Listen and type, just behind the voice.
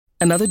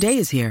Another day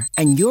is here,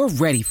 and you're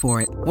ready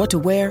for it. What to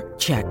wear?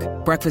 Check.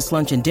 Breakfast,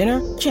 lunch, and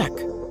dinner? Check.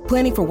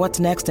 Planning for what's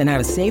next and how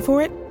to save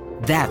for it?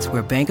 That's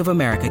where Bank of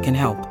America can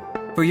help.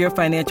 For your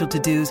financial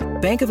to-dos,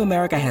 Bank of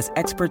America has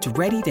experts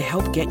ready to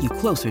help get you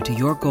closer to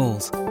your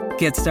goals.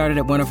 Get started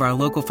at one of our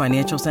local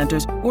financial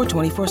centers or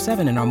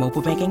 24/7 in our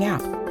mobile banking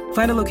app.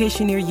 Find a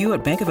location near you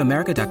at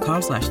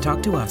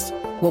bankofamerica.com/talktous.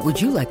 What would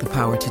you like the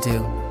power to do?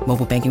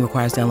 Mobile banking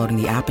requires downloading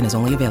the app and is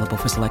only available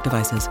for select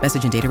devices.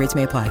 Message and data rates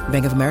may apply.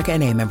 Bank of America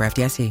N.A., member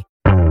FDIC.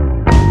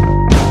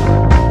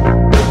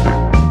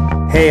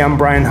 Hey, I'm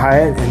Brian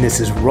Hyatt, and this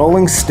is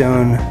Rolling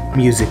Stone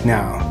Music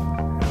Now.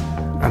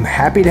 I'm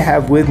happy to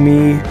have with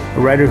me a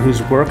writer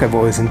whose work I've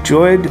always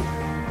enjoyed,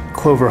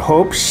 Clover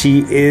Hope.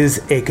 She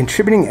is a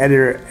contributing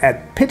editor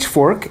at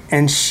Pitchfork,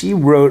 and she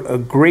wrote a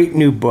great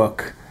new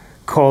book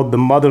called The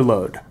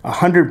Motherlode,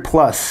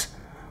 100+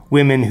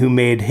 Women Who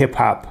Made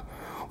Hip-Hop.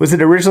 Was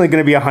it originally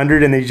going to be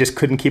 100 and they just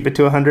couldn't keep it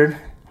to 100?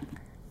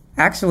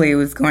 Actually, it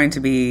was going to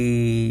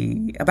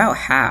be about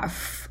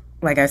half.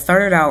 Like, I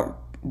started out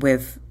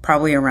with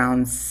probably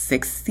around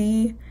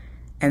 60,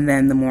 and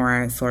then the more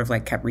I sort of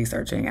like kept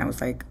researching, I was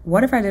like,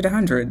 what if I did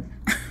 100?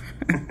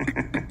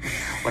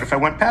 What if I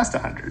went past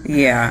 100?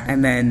 Yeah,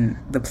 and then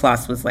the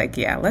plus was like,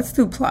 yeah, let's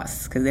do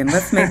plus, because then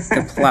let's make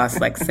the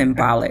plus like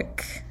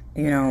symbolic,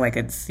 you know, like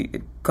it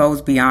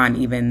goes beyond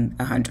even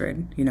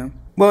 100, you know?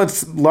 Well,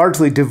 it's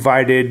largely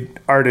divided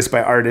artist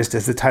by artist,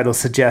 as the title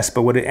suggests,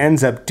 but what it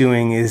ends up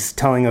doing is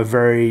telling a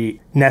very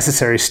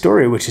necessary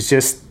story, which is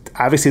just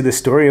obviously the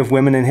story of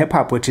women in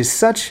hip-hop, which is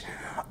such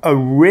a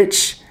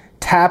rich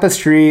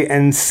tapestry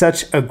and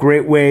such a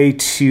great way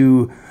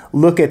to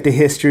look at the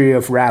history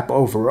of rap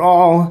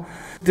overall.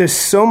 There's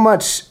so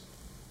much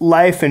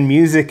life and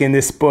music in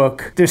this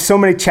book. There's so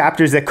many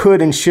chapters that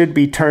could and should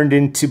be turned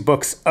into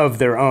books of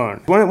their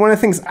own. One of the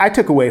things I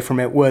took away from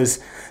it was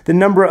the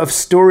number of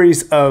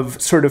stories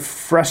of sort of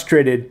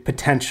frustrated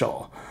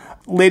potential.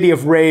 Lady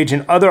of Rage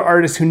and other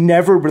artists who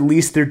never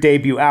released their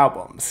debut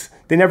albums.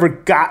 They never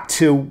got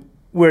to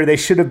where they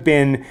should have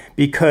been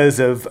because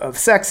of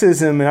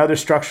sexism and other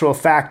structural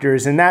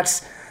factors. And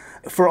that's,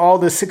 for all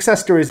the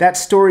success stories, that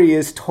story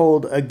is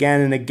told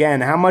again and again.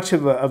 How much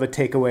of a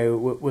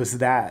takeaway was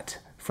that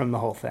from the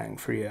whole thing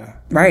for you?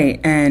 Right.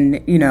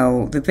 And, you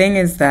know, the thing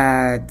is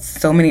that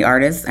so many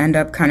artists end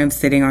up kind of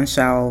sitting on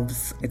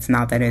shelves. It's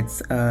not that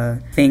it's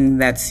a thing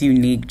that's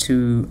unique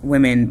to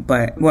women,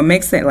 but what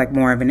makes it like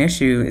more of an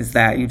issue is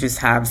that you just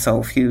have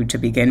so few to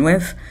begin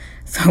with.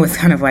 So it's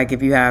kind of like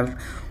if you have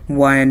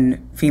one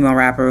female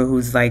rapper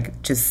who's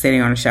like just sitting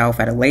on a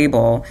shelf at a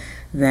label,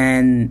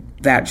 then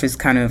that just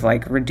kind of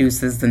like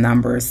reduces the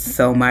numbers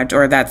so much.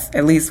 Or that's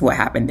at least what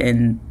happened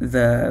in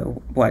the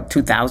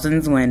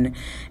 2000s when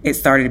it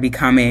started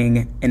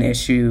becoming an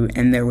issue,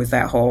 and there was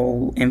that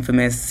whole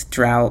infamous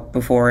drought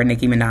before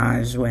Nicki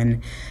Minaj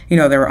when, you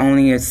know, there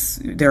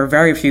were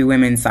very few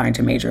women signed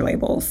to major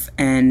labels,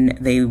 and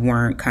they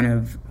weren't kind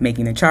of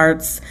making the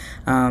charts.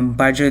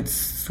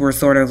 Budgets were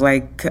sort of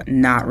like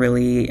not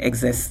really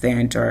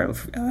existent, or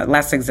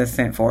less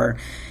existent for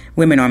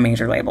women on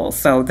major labels.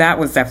 So that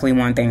was definitely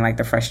one thing, like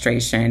the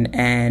frustration.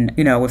 And,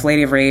 you know, with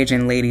Lady of Rage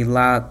and Lady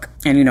Luck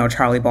and, you know,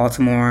 Charlie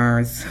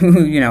Baltimore's,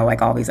 you know,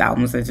 like all these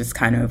albums are just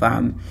kind of,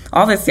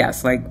 all this,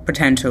 yes, like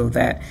potential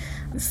that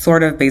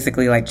sort of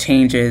basically like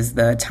changes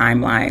the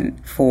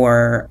timeline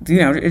for, you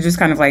know, it just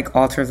kind of like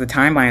alters the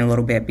timeline a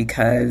little bit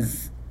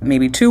because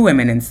maybe 2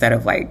 women instead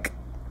of like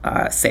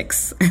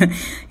 6,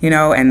 you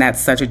know, and that's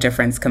such a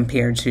difference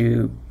compared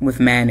to with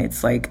men.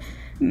 It's like,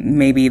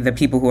 maybe the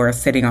people who are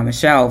sitting on the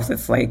shelves,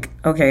 it's like,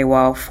 okay,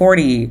 well,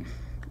 40,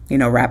 you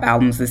know, rap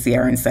albums this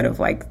year instead of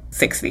like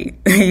 60,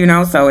 you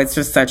know? So it's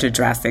just such a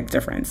drastic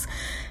difference.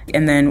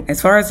 And then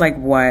as far as like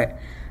what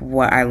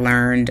I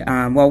learned,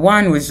 well,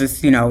 one was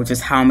just, you know,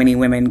 just how many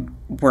women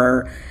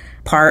were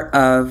part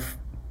of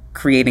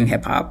creating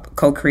hip hop,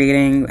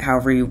 co-creating,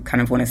 however you kind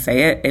of want to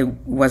say it. It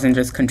wasn't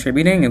just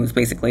contributing. It was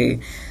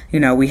basically, you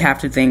know, we have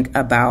to think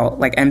about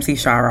like MC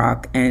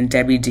Sharrock and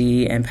Debbie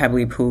D and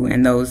Pebbly Pooh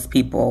and those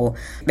people.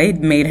 They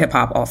made hip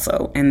hop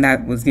also. And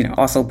that was, you know,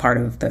 also part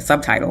of the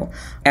subtitle.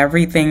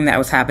 Everything that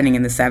was happening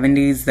in the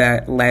 70s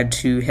that led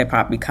to hip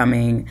hop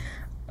becoming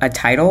a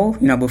title,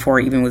 you know, before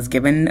it even was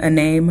given a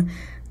name.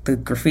 The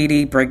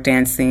graffiti,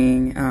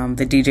 breakdancing,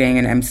 the DJing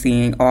and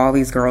MCing, all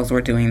these girls were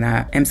doing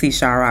that. MC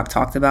Sharrock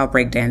talked about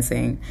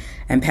breakdancing,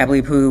 and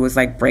Pebbly Pooh was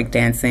like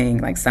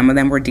breakdancing. Like some of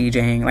them were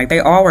DJing. Like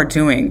they all were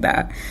doing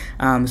that.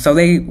 So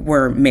they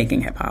were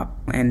making hip hop,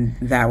 and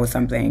that was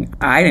something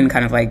I didn't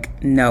kind of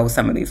like know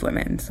some of these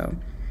women. So.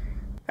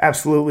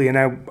 Absolutely, and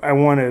I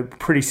want to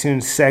pretty soon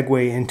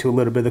segue into a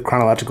little bit of the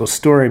chronological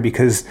story,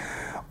 because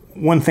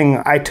one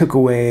thing I took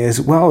away as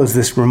well is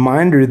this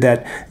reminder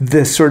that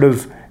the sort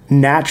of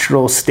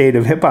natural state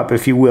of hip hop,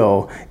 if you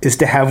will, is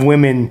to have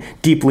women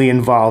deeply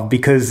involved.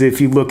 Because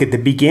if you look at the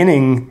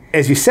beginning,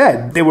 as you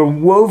said, they were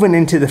woven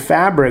into the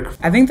fabric.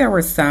 I think there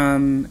were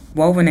some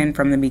woven in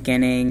from the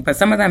beginning, but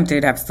some of them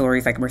did have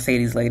stories like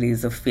Mercedes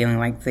Ladies of feeling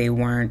like they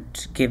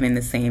weren't given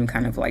the same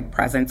kind of like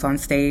presence on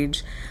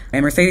stage.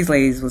 And Mercedes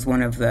Ladies was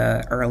one of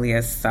the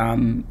earliest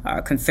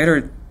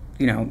considered,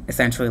 you know,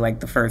 essentially like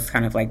the first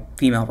kind of like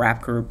female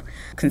rap group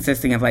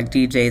consisting of like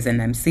DJs and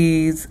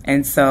MCs.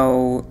 And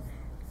so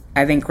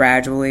I think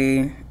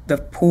gradually the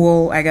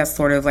pool, I guess,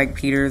 sort of like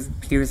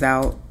peters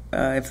out,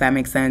 if that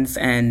makes sense.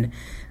 And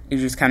you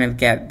just kind of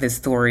get this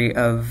story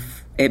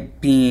of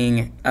it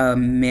being a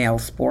male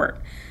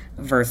sport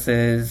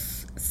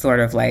versus sort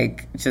of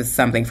like just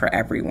something for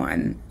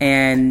everyone.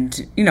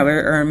 And, you know,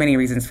 there are many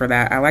reasons for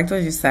that. I liked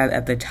what you said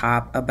at the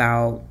top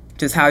about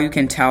just how you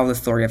can tell the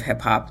story of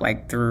hip hop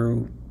like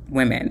through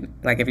women,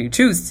 like if you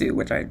choose to,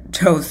 which I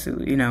chose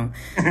to, you know,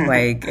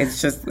 like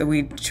it's just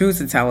we choose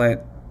to tell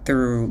it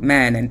through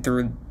men and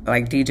through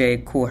like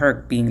DJ Kool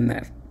Herc being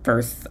the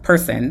first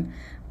person.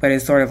 But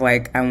it's sort of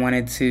like I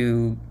wanted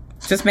to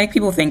just make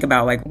people think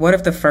about like what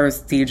if the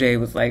first DJ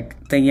was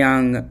like the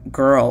young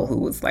girl who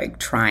was like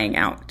trying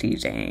out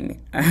DJing,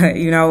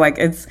 you know, like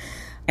it's,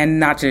 and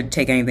not to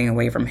take anything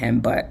away from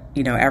him, but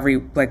you know,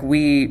 like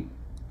we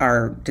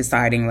are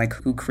deciding like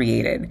who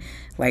created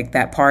like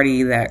that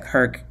party that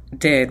Herc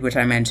did, which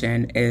I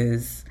mentioned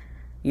is,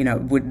 you know,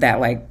 would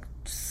that like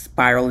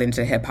spiraled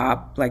into hip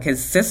hop, like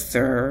his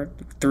sister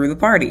threw the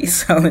party.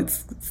 So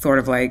it's sort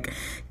of like,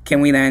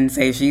 can we then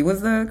say she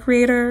was the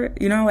creator,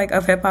 you know, like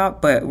of hip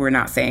hop? But we're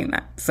not saying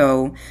that.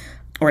 So,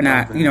 or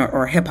not, you know,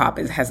 or hip hop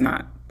has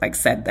not like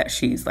said that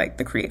she's like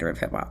the creator of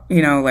hip hop,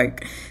 you know,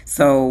 like,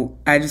 so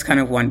I just kind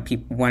of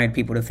wanted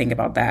people to think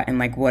about that. And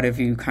like, what if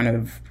you kind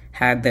of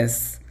had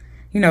this,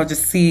 you know,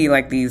 just see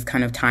like these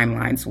kind of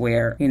timelines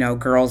where, you know,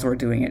 girls were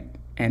doing it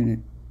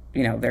and,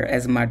 you know, they're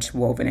as much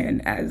woven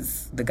in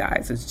as the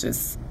guys. It's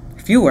just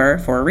fewer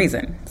for a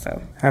reason.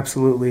 So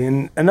absolutely.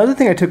 And another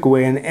thing I took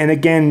away, and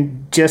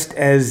again, just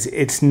as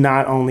it's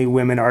not only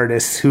women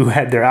artists who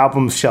had their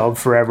albums shelved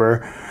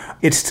forever,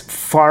 it's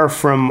far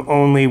from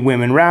only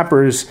women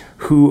rappers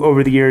who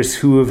over the years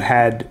who have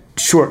had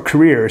short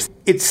careers.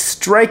 It's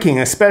striking,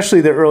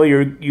 especially the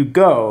earlier you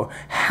go,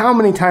 how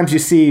many times you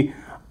see,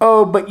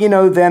 oh, but you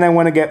know, then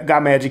I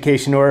got my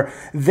education, or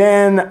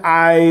then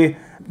I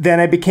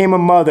became a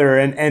mother,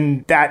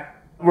 and that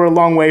we're a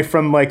long way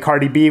from like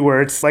Cardi B, where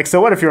it's like,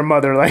 so what if you're a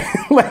mother?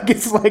 Like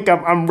it's like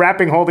I'm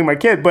rapping holding my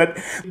kid. But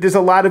there's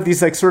a lot of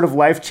these like sort of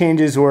life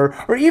changes, or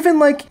even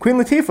like Queen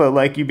Latifah,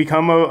 like you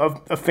become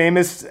a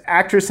famous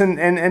actress and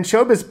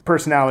showbiz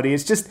personality.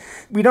 It's just,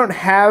 we don't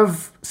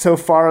have so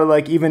far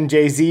like even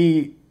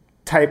Jay-Z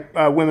type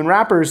women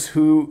rappers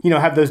who, you know,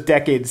 have those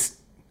decades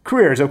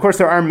careers. Of course,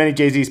 there aren't many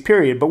Jay-Z's,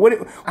 period.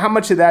 But how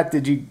much of that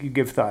did you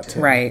give thought to?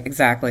 Right,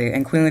 exactly.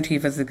 And Queen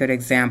Latifah is a good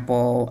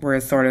example where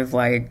it's sort of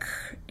like,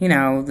 you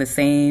know, the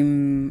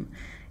same,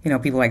 you know,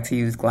 people like to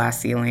use glass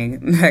ceiling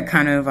that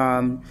kind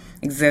of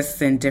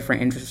exists in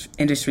different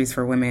industries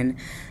for women.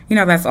 You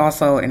know, that's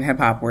also in hip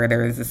hop where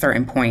there is a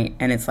certain point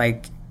and it's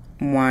like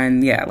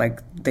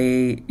like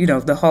they, you know,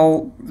 the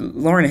whole,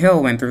 Lauryn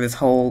Hill went through this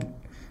whole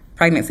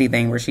pregnancy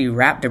thing where she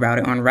rapped about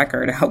it on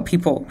record, how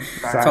people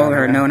told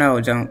her,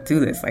 no, don't do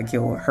this, like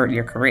you'll hurt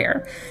your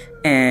career.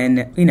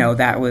 And, you know,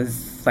 that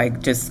was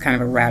like just kind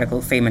of a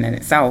radical statement in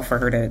itself for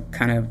her to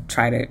kind of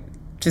try to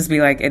just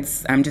be like,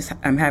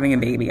 I'm having a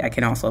baby. I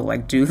can also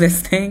like do this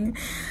thing.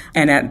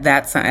 And at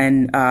that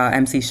time,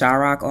 MC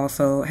Sha-Rock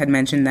also had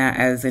mentioned that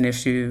as an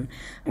issue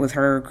with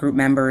her group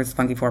members,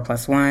 Funky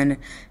 4+1.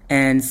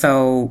 And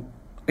so,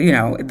 you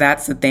know,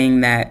 that's the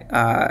thing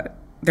that,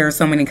 there are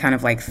so many kind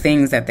of like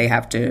things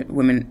that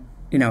women,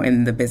 you know,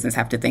 in the business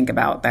have to think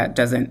about that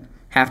doesn't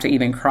have to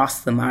even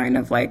cross the mind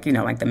of like, you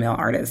know, like the male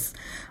artists,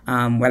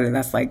 whether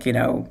that's like, you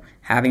know,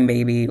 having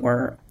baby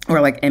or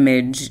like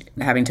image,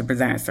 having to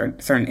present a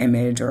certain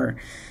image or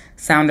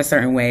sound a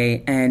certain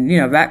way. And, you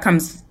know, that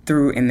comes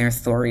through in their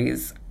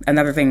stories.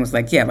 Another thing was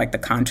like, like the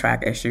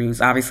contract issues.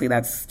 Obviously,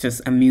 that's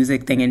just a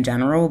music thing in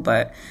general,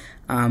 but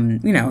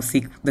you know,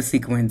 the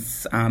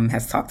Sequence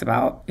has talked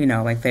about, you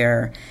know, like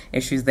their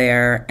issues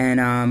there.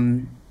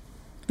 And,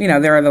 you know,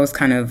 there are those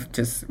kind of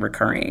just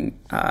recurring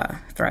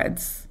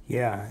threads.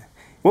 Yeah.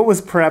 What was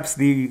perhaps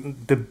the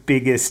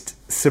biggest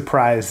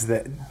surprise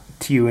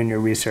to you in your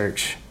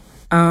research?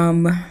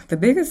 The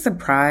biggest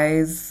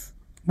surprise,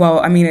 well,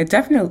 I mean, it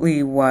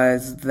definitely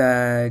was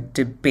the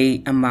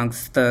debate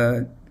amongst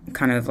the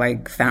kind of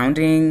like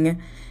founding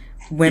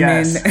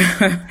women.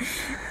 Yes.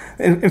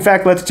 In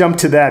fact, let's jump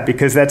to that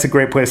because that's a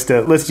great place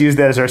let's use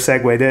that as our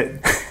segue.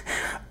 That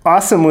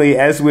awesomely,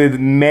 as with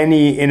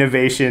many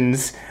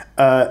innovations,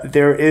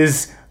 there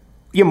is,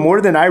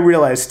 more than I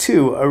realized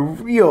too, a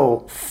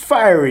real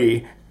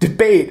fiery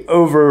debate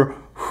over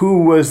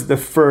who was the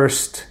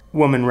first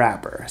woman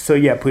rapper. So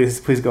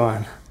please go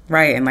on.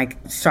 Right, and like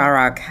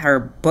Sha-Rock, her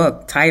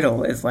book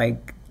title is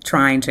like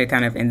trying to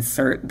kind of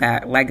insert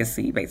that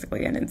legacy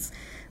basically, and it's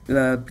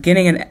the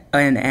beginning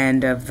and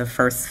end of the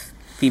first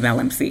female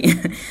MC.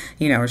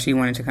 She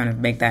wanted to kind of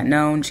make that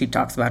known. She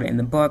talks about it in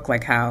the book,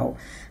 like how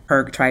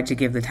Herc tried to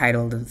give the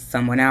title to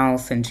someone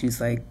else, and she's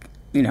like,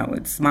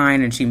 it's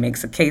mine, and she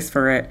makes a case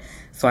for it.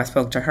 So I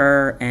spoke to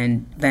her,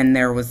 and then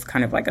there was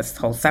kind of like a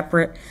whole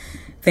separate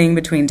thing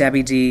between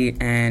Debbie D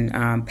and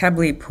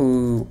Pebbly,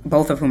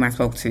 both of whom I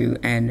spoke to,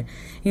 and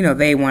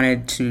they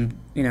wanted to,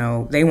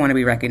 they want to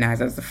be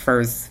recognized as the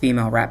first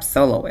female rap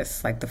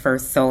soloist, like the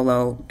first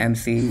solo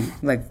MC,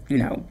 like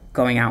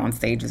going out on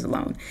stages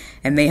alone,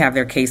 and they have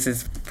their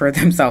cases for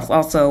themselves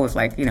also with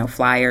like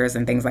flyers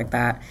and things like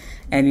that,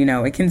 and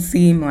it can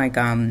seem like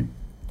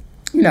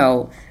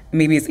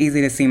maybe it's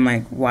easy to seem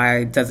like why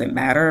it doesn't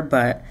matter,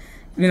 but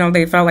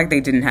they felt like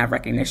they didn't have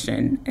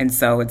recognition, and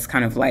so it's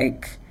kind of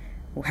like,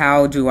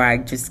 how do I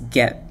just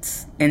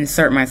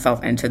insert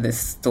myself into this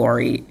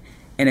story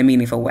in a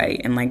meaningful way?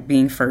 And like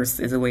being first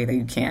is a way that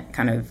you can't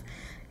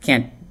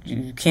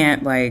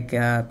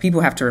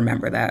people have to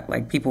remember that.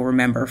 Like people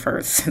remember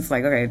first. It's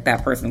like, okay,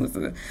 that person was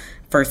the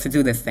first to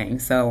do this thing.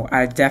 So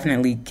I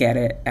definitely get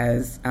it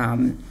as,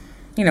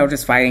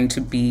 just fighting to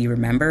be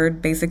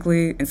remembered,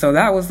 basically. And so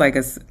that was like,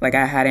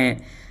 I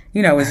hadn't,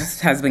 it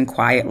just has been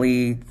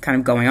quietly kind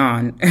of going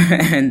on,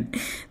 and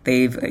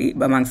they've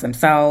amongst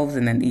themselves,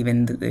 and then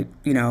even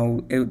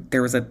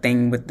there was a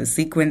thing with the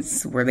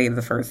Sequence where they were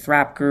the first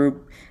rap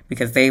group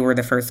because they were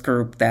the first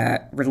group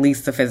that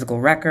released the physical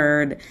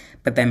record,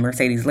 but then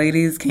Mercedes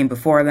Ladies came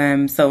before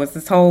them. So it's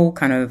this whole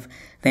kind of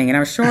thing, and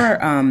I'm sure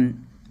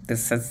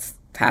this has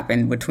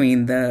happened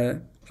between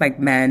the like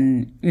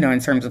men, in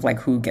terms of like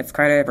who gets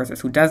credit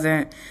versus who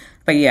doesn't.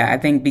 But yeah, I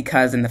think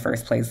because in the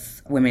first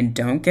place, women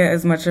don't get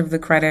as much of the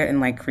credit in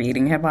like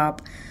creating hip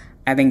hop,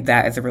 I think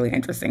that is a really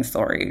interesting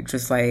story.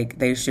 Just like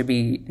they should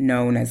be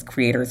known as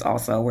creators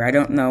also, where I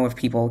don't know if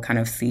people kind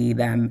of see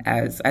them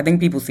as, I think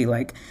people see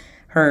like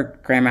her,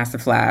 Grandmaster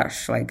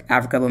Flash, like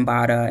Africa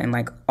Bambaataa, and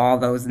like all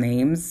those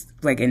names,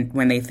 like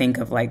when they think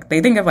of like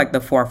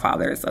the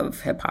forefathers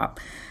of hip hop,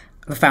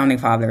 the founding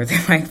fathers,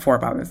 like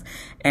forefathers,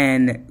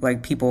 and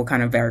like people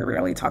kind of very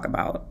rarely talk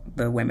about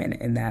the women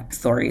in that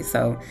story.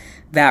 So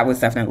that was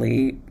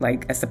definitely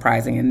like a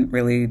surprising and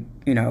really,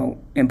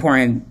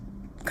 important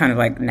kind of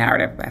like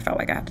narrative I felt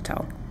like I had to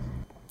tell.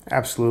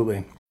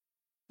 Absolutely.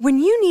 When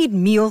you need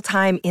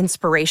mealtime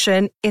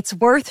inspiration, it's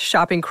worth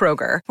shopping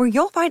Kroger, where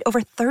you'll find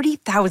over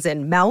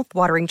 30,000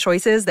 mouth-watering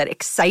choices that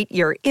excite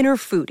your inner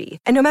foodie.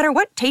 And no matter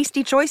what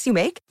tasty choice you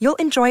make, you'll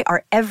enjoy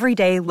our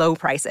everyday low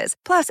prices,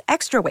 plus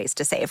extra ways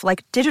to save,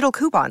 like digital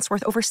coupons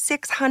worth over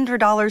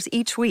 $600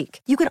 each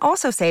week. You can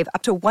also save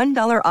up to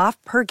 $1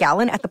 off per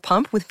gallon at the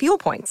pump with fuel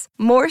points.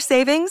 More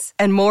savings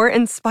and more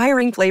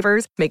inspiring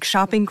flavors make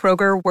shopping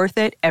Kroger worth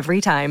it every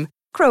time.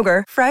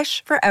 Kroger,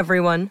 fresh for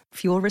everyone.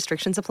 Fuel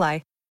restrictions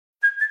apply.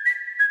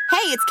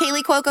 Hey, it's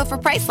Kaylee Cuoco for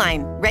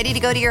Priceline. Ready to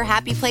go to your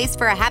happy place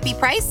for a happy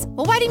price?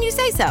 Well, why didn't you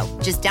say so?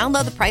 Just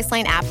download the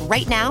Priceline app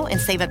right now and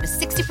save up to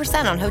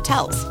 60% on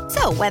hotels.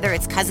 So whether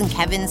it's Cousin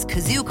Kevin's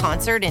Kazoo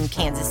Concert in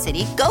Kansas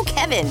City, go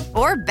Kevin,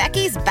 or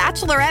Becky's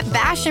Bachelorette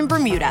Bash in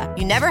Bermuda,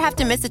 you never have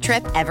to miss a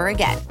trip ever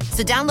again.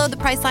 So download the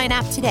Priceline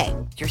app today.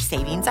 Your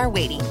savings are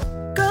waiting.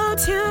 Go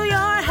to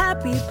your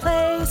happy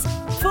place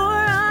for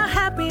a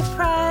happy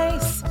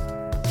price.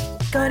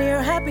 Go to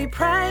your happy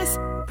price,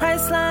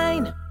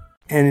 Priceline.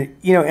 And,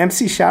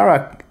 MC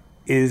Sharrock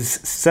is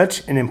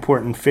such an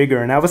important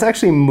figure. And I was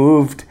actually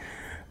moved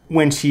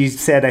when she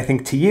said, I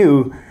think to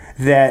you,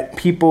 that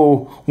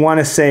people want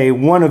to say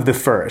one of the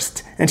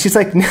first. And she's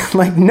like,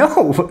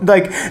 no,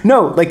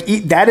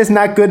 that is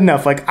not good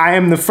enough. Like, I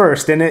am the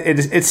first. And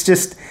it's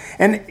just,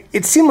 and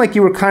it seemed like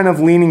you were kind of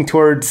leaning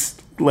towards,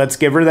 let's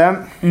give her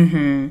that.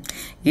 Mm-hmm.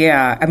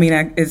 Yeah. I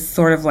mean, it's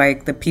sort of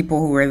like the people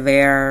who were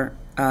there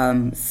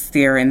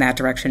steer in that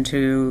direction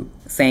too,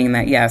 saying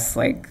that, yes,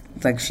 like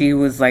she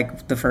was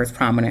like the first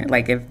prominent.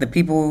 Like if the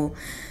people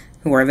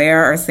who are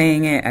there are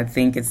saying it, I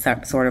think it's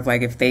sort of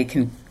like if they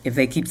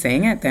keep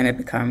saying it, then it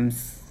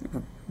becomes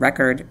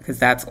record, because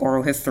that's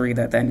oral history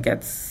that then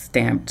gets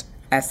stamped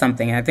as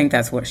something. And I think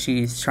that's what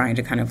she's trying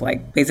to kind of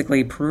like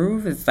basically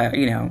prove, is that,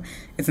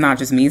 it's not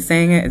just me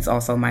saying it, it's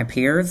also my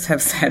peers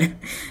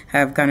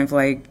have kind of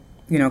like,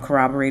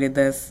 corroborated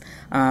this.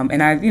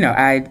 And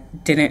I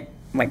didn't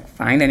like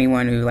find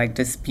anyone who like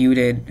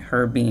disputed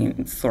her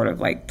being sort of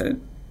like the,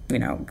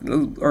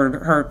 or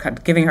her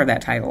giving her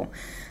that title.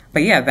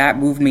 But yeah, that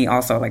moved me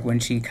also, like when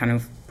she kind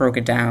of broke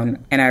it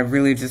down, and I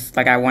really just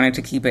like, I wanted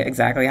to keep it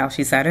exactly how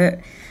she said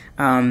it.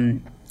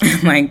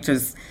 Like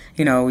just,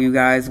 you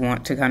guys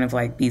want to kind of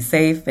like be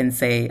safe and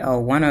say, oh,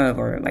 one of,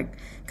 or like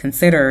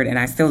considered, and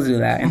I still do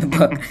that in the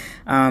book.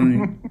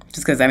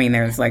 Just because, I mean,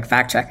 there's like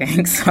fact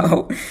checking.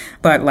 So,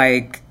 but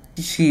like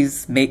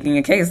she's making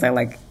a case that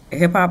like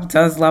hip hop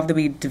does love to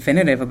be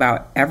definitive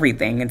about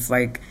everything. It's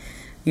like,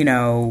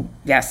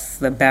 yes,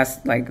 the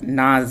best, like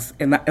Nas,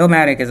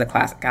 Illmatic is a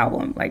classic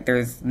album. Like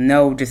there's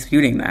no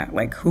disputing that.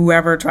 Like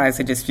whoever tries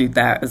to dispute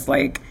that is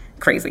like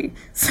crazy.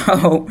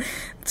 So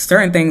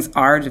certain things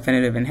are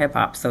definitive in hip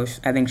hop. So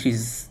I think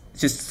she's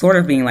just sort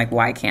of being like,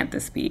 why can't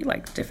this be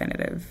like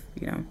definitive,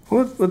 you know?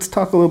 Well, let's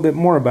talk a little bit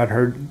more about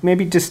her.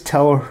 Maybe just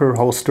tell her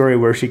whole story,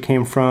 where she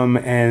came from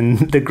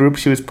and the group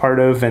she was part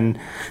of. And,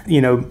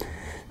 you know,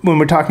 when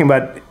we're talking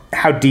about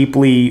how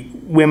deeply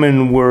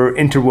women were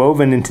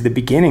interwoven into the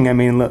beginning, I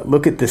mean,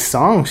 look at the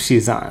song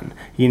she's on.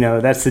 You know,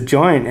 That's the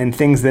Joint, and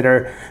things that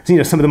are, you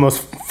know, some of the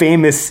most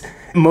famous,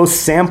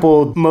 most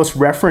sampled, most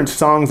referenced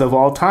songs of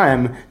all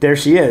time. There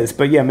she is.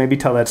 But yeah, maybe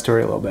tell that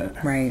story a little bit.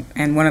 Right.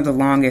 And one of the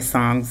longest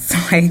songs,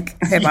 like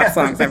hip-hop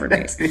songs ever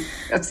made.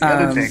 That's the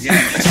other thing. Yeah.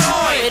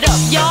 It up,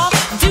 y'all.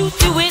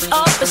 Do it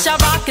up. But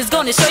Sha-Rock is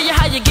gonna show you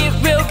how you get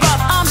real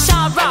rough. I'm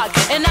Sha-Rock,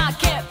 and I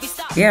can't be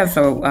stopped. Yeah,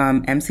 so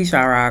MC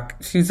Sha-Rock,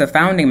 she's a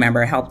founding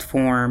member, helped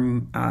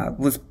form,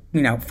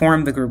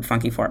 formed the group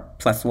Funky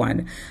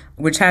 4+1,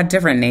 which had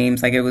different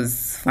names. Like it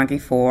was Funky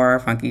 4,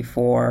 Funky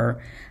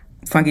 4,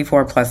 Funky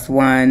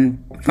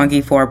 4+1,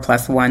 Funky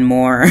 4+1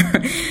 more.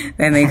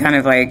 And they kind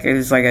of like, it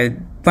was like a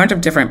bunch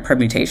of different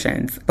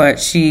permutations. But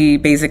she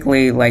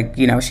basically like,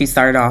 you know, she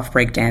started off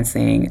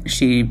breakdancing.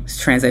 She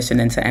transitioned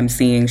into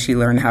MCing. She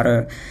learned how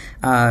to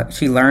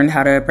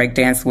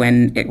breakdance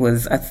when it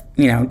was,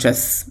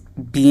 just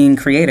being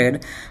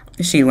created.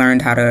 She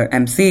learned how to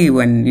MC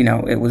when, you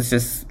know, it was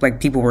just like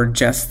people were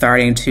just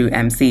starting to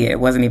MC. It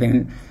wasn't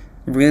even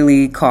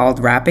really called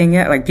rapping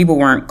yet. Like people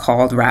weren't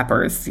called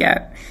rappers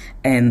yet.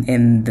 And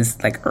in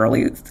this like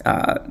early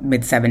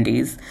mid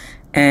 70s.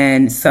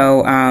 And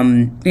so,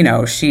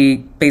 she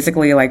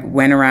basically like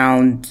went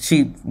around,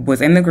 she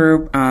was in the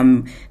group.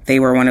 They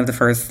were one of the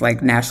first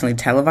like nationally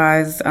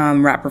televised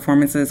rap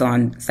performances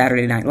on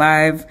Saturday Night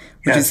Live,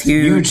 which is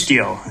huge. Huge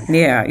deal.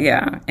 Yeah,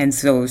 yeah. And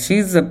so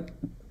she's a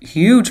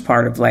huge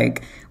part of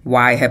like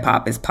why hip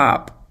hop is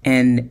pop.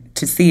 And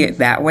to see it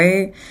that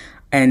way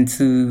and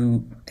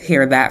to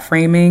hear that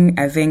framing,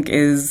 I think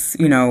is,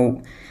 you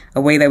know, a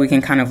way that we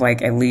can kind of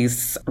like at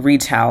least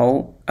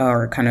retell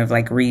or kind of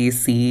like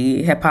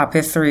re-see hip-hop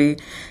history,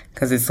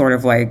 because it's sort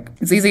of like,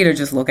 it's easy to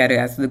just look at it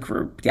as the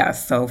group.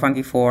 Yes, so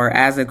Funky 4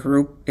 as a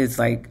group is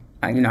like,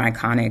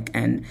 iconic,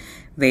 and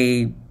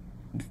they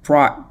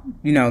brought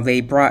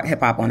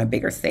hip-hop on a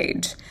bigger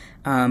stage.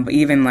 But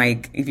even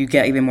like, if you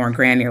get even more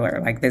granular,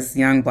 like this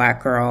young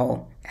Black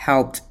girl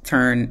helped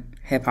turn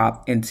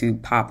hip-hop into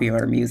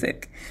popular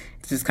music.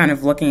 It's just kind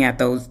of looking at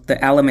the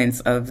elements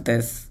of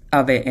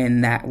it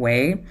in that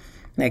way.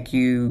 Like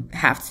you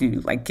have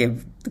to like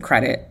give the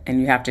credit,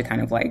 and you have to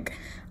kind of like,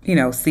 you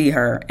know, see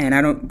her. And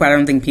I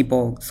don't think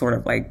people sort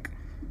of like,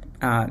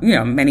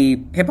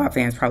 many hip hop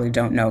fans probably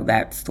don't know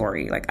that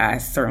story. Like I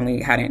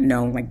certainly hadn't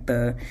known like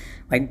the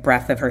like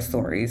breadth of her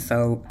story.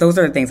 So those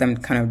are the things I'm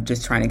kind of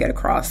just trying to get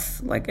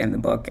across like in the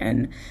book.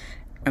 And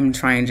I'm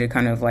trying to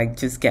kind of like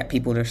just get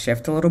people to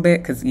shift a little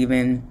bit, because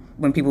even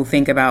when people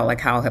think about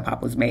like how hip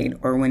hop was made,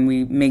 or when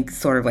we make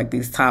sort of like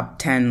these top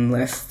 10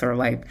 lists or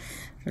like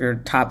your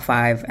top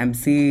 5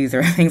 MCs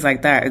or things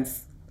like that,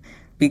 it's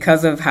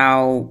because of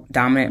how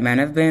dominant men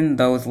have been.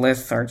 Those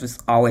lists are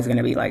just always going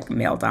to be like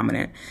male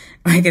dominant.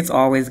 Like it's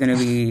always going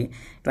to be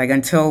like,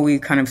 until we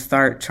kind of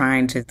start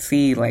trying to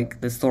see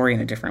like the story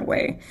in a different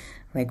way.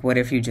 Like what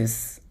if you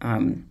just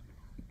kind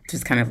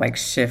of like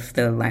shift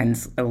the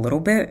lens a little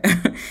bit?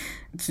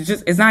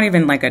 It's not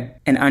even like an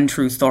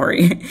untrue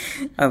story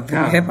of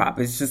hip hop.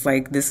 It's just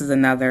like, this is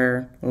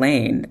another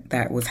lane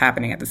that was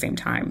happening at the same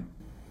time.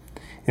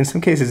 In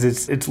some cases,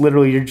 it's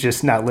literally, you're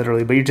just, not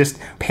literally, but you're just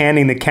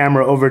panning the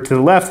camera over to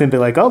the left and be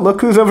like, oh, look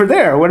who's over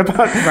there. What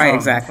about... Right,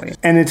 exactly.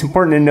 And it's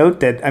important to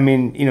note that, I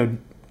mean, you know,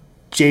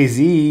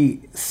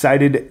 Jay-Z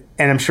cited,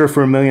 and I'm sure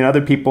for a million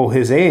other people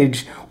his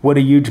age, what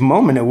a huge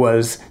moment it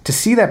was to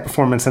see that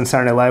performance on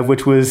Saturday Night Live,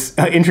 which was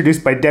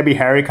introduced by Debbie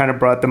Harry, kind of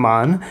brought them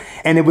on.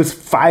 And it was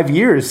 5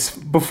 years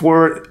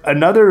before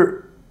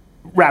another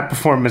rap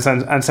performance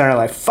on Saturday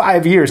Night Live.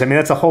 5 years. I mean,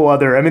 that's a whole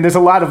other... I mean, there's a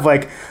lot of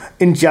like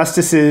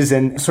injustices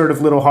and sort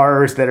of little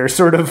horrors that are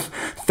sort of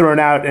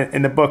thrown out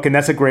in the book, and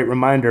that's a great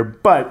reminder.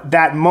 But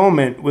that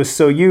moment was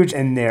so huge,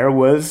 and there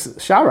was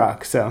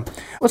Sha-Rock. So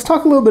let's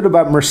talk a little bit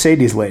about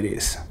Mercedes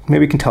Ladies.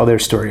 Maybe we can tell their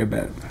story a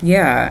bit.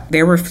 Yeah,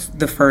 they were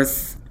the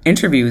first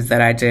interviews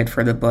that I did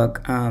for the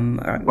book,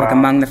 like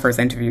among the first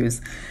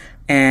interviews.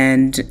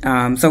 And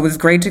so it was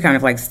great to kind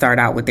of like start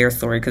out with their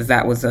story, because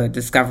that was a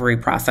discovery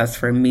process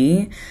for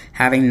me,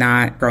 having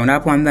not grown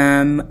up on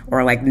them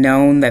or like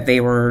known that they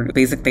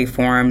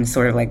formed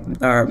sort of like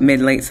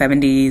mid-late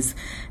 70s,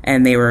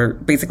 and they were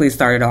basically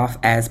started off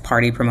as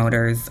party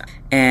promoters,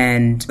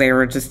 and they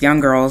were just young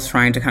girls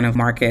trying to kind of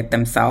market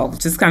themselves,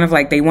 just kind of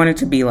like they wanted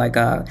to be like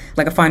a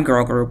fun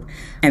girl group,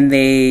 and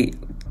they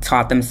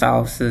taught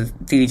themselves to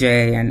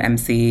DJ and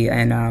MC,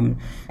 and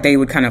they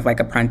would kind of like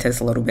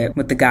apprentice a little bit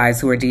with the guys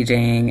who were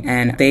DJing,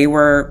 and they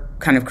were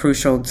kind of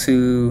crucial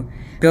to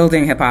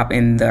building hip hop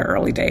in the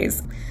early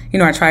days. You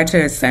know, I tried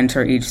to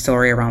center each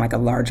story around like a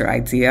larger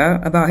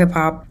idea about hip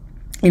hop.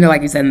 You know,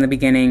 like you said in the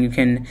beginning, you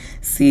can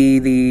see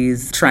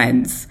these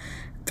trends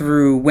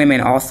through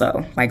women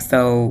also. Like,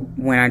 so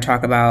when I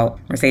talk about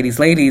Mercedes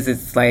Ladies,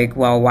 it's like,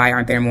 well, why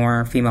aren't there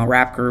more female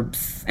rap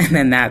groups? And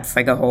then that's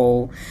like a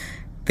whole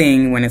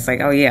thing when it's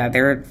like, oh yeah,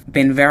 there have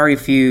been very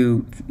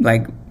few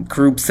like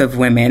groups of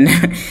women,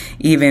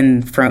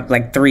 even from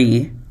like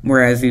 3,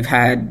 whereas you've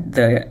had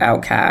the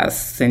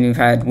Outcasts and you've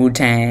had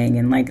Wu-Tang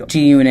and like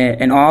G-Unit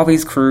and all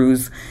these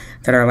crews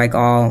that are like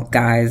all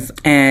guys.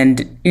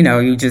 And, you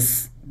know,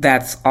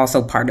 that's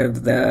also part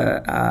of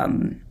the,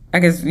 I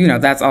guess, you know,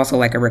 that's also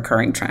like a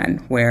recurring trend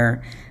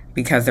where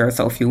because there are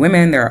so few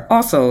women, there are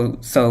also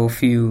so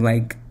few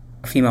like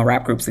female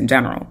rap groups in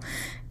general.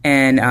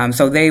 And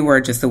so they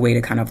were just a way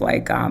to kind of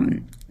like,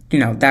 you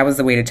know, that was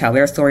the way to tell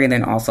their story and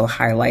then also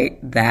highlight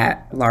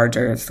that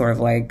larger sort of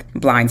like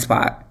blind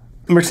spot.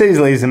 Mercedes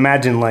Ladies,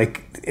 imagine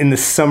like in the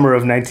summer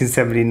of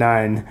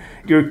 1979,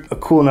 you're a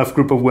cool enough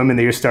group of women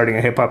that you're starting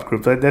a hip hop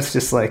group. That's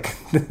just like...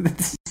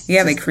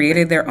 Yeah, they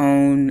created their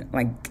own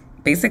like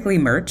basically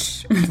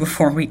merch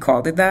before we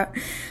called it that,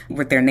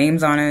 with their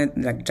names on it,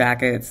 like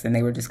jackets, and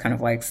they were just kind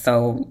of like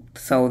sew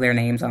their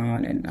names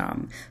on.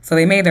 And so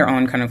they made their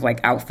own kind of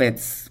like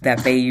outfits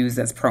that they used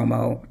as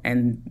promo,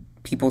 and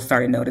people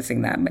started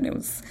noticing them,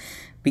 and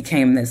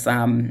became this,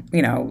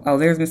 you know, oh,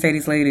 there's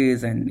Mercedes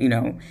Ladies, and, you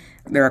know,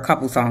 there are a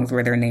couple songs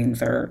where their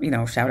names are, you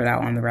know, shouted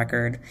out on the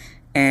record.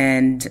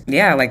 And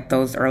yeah, like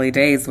those early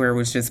days where it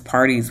was just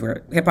parties,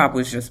 where hip hop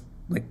was just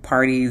like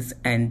parties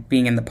and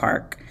being in the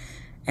park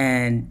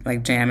and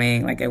like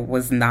jamming, like it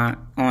was not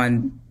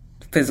on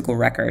physical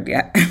record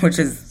yet, which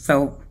is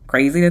so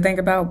crazy to think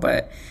about.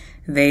 But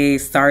they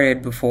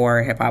started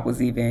before rap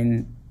was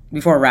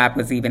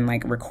even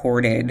like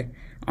recorded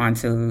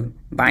onto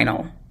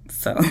vinyl.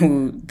 So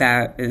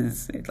that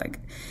is like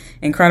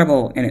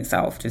incredible in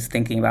itself, just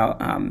thinking about,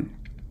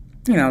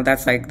 you know,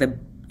 that's like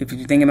if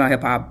you think about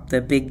hip hop,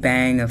 the big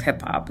bang of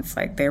hip hop, it's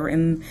like they were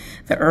in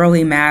the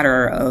early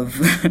matter of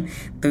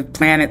the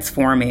planets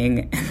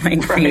forming and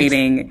like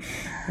creating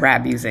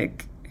rap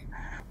music.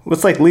 Well,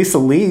 it's like Lisa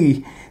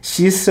Lee.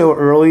 She's so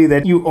early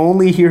that you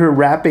only hear her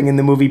rapping in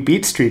the movie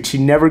Beat Street. She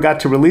never got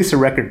to release a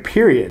record,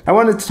 period. I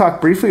wanted to talk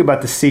briefly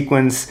about the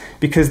sequence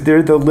because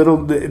they're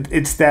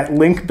it's that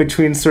link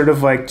between sort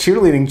of like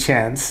cheerleading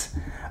chants,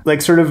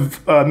 like sort of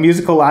a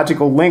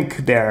musicological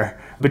link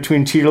there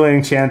between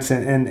cheerleading chants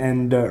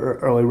and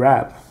early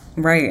rap.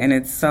 Right, and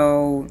it's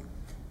so,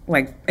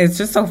 like, it's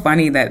just so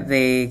funny that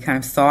they kind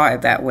of saw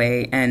it that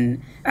way.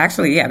 And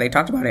actually, yeah, they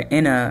talked about it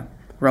in a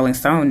Rolling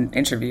Stone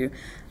interview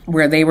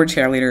where they were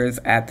cheerleaders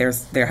at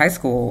their high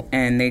school,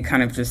 and they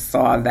kind of just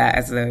saw that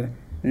as a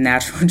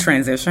natural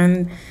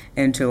transition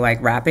into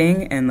like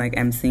rapping and like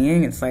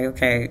emceeing. It's like,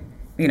 okay,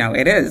 you know,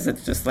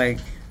 it's just like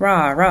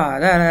rah rah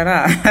da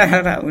da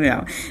da da, you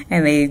know,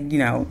 and they, you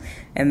know,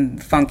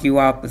 and Funk You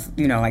Up is,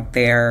 you know, like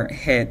their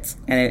hits,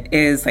 and it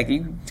is like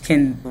you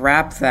can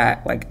rap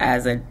that like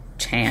as a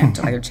chant,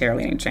 like a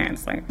cheerleading chant.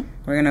 It's like,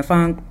 we're gonna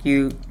funk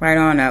you right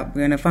on up,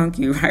 we're gonna funk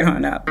you right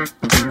on up, we're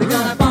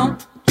gonna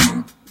funk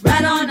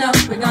right on up,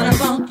 we're gonna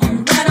funk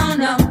you right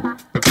on up,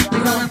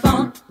 we're gonna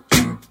funk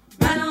you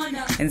right on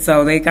up. And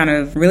so they kind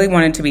of really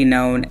wanted to be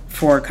known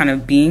for kind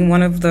of being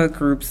one of the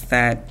groups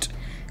that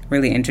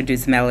really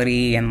introduced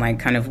melody and like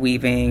kind of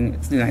weaving,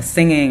 you know,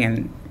 singing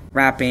and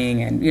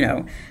rapping. And, you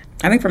know,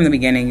 I think from the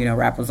beginning, you know,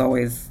 rap was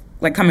always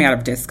like coming out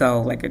of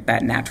disco, like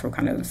that natural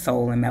kind of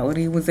soul and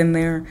melody was in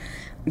there.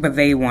 But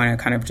they want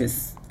to kind of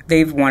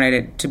they've wanted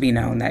it to be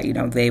known that, you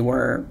know, they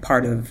were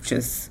part of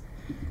just,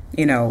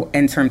 you know,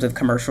 in terms of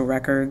commercial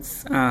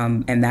records,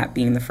 and that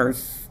being the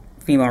first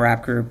female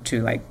rap group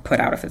to like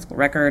put out a physical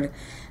record,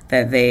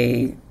 that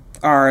they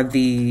are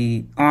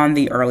on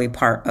the early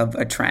part of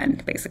a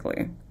trend,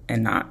 basically,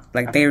 and not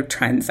like they're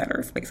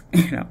trendsetters,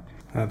 basically, you know.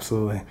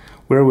 Absolutely.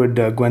 Where would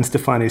Gwen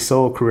Stefani's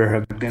solo career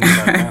have been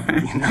without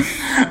rapping, you know?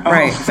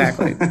 Right,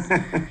 exactly.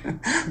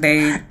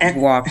 They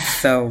walked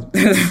so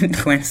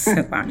Gwen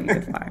Stefani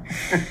could fly.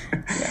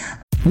 Yeah.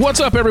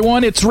 What's up,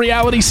 everyone? It's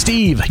Reality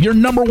Steve, your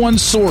number one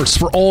source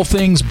for all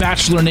things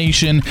Bachelor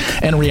Nation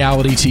and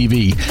reality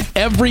TV.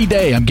 Every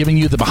day, I'm giving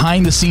you the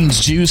behind-the-scenes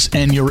juice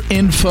and your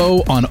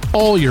info on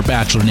all your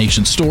Bachelor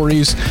Nation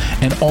stories,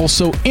 and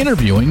also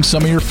interviewing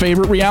some of your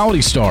favorite reality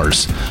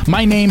stars.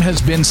 My name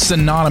has been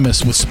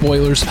synonymous with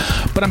spoilers,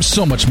 but I'm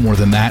so much more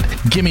than that.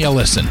 Give me a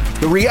listen.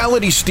 The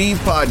Reality Steve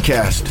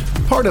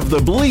Podcast, part of the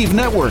Believe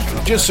Network.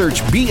 Just search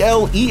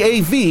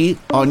BLEAV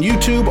on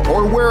YouTube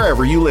or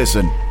wherever you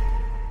listen.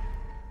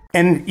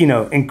 And, you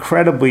know,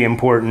 incredibly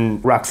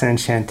important, Roxanne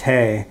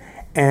Shante.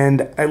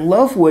 And I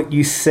love what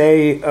you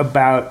say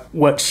about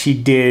what she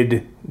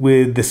did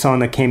with the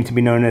song that came to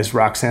be known as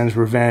Roxanne's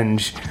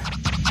Revenge.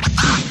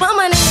 Well,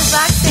 my name is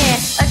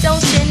Roxanne.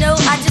 Don't you know,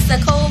 I just a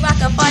cold rock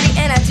a party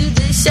and I do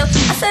this show.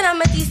 I said I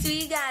met these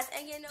three guys.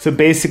 And you know. So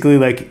basically,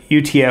 like,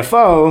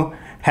 UTFO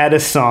had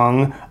a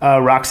song,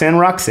 Roxanne,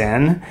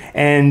 Roxanne.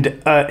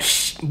 And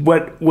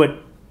what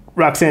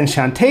Roxanne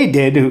Shante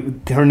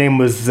did, her name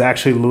was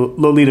actually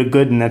Lolita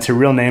Gooden, that's her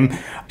real name.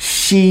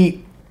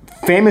 She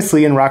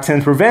famously, in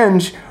Roxanne's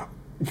Revenge,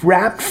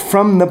 rapped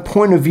from the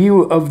point of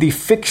view of the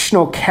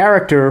fictional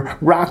character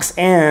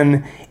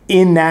Roxanne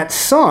in that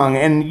song.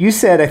 And you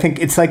said, I think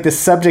it's like the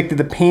subject of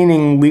the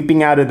painting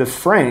leaping out of the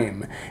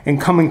frame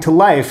and coming to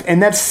life.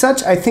 And that's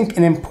such, I think,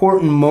 an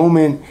important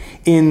moment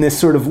in the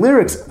sort of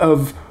lyrics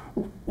of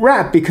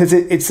rap, because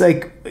it's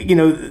like, you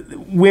know,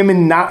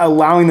 women not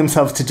allowing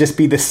themselves to just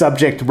be the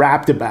subject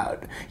rapped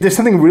about. There's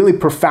something really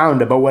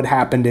profound about what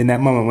happened in that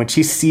moment when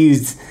she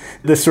sees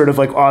the sort of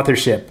like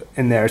authorship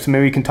in there. So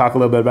maybe we can talk a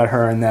little bit about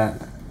her and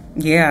that.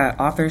 Yeah,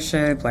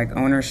 authorship, like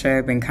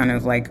ownership, and kind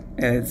of like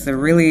it's a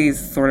really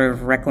sort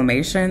of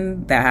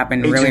reclamation that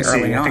happened really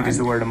early on. I think is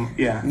the word.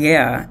 Yeah.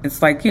 Yeah,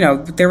 it's like, you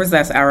know, there was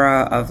this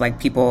era of like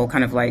people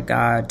kind of like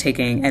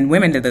taking, and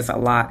women did this a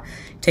lot,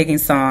 taking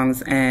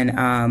songs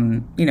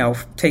and, you know,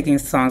 taking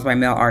songs by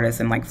male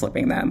artists and like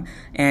flipping them.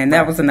 And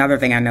that was another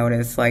thing I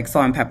noticed. Like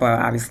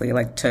Salt-N-Pepa obviously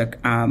like took,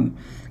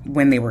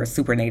 when they were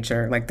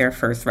Supernature, like their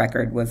first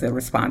record was a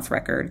response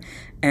record.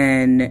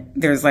 And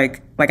there's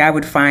like I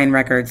would find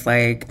records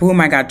like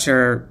Boom, I Got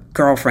Your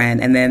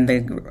Girlfriend, and then the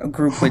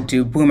group would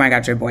do Boom, I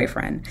Got Your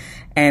Boyfriend.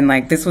 And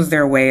like this was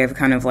their way of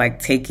kind of like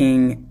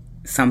taking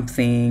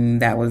something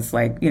that was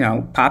like, you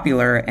know,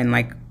 popular and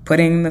like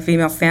putting the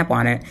female stamp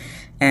on it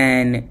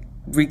and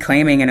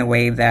reclaiming in a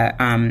way that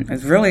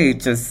is really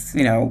just,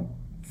 you know,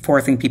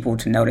 forcing people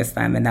to notice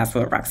them. And that's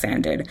what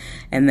Roxanne did.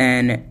 And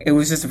then it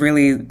was just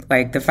really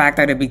like the fact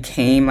that it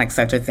became like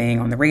such a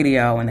thing on the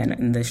radio and then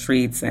in the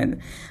streets,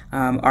 and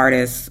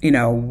artists, you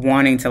know,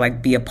 wanting to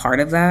like be a part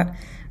of that.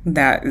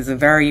 That is a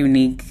very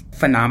unique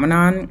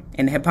phenomenon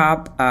in hip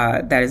hop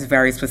that is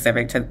very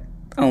specific to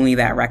only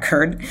that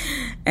record.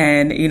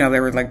 And, you know,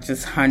 there were like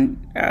just,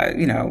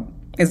 you know,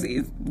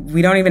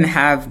 we don't even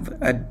have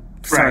a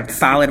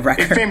solid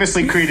record. It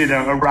famously created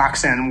a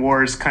Roxanne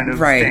Wars kind of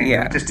thing.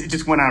 Yeah. It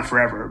just went on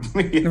forever.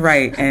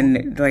 Right.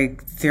 And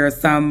like there are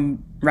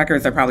some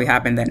records that probably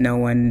happened that no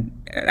one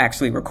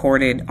actually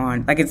recorded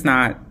on. Like it's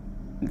not,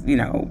 you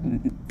know,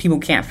 people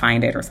can't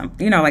find it or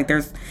something. You know, like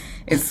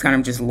it's kind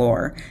of just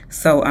lore.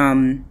 So,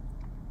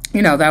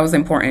 you know, that was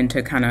important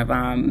to kind of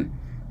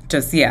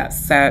just,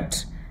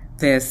 set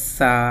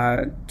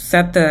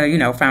the, you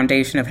know,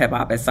 foundation of hip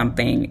hop as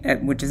something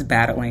which is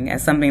battling,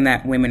 as something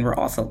that women were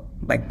also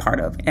like part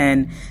of,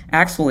 and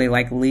actually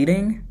like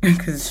leading,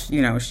 because,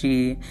 you know,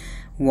 she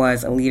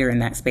was a leader in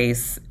that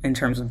space in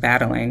terms of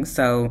battling.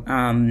 So,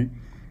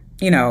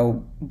 you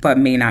know, but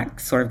may not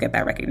sort of get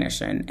that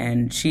recognition.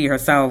 And she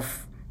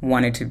herself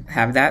wanted to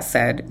have that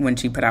said when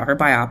she put out her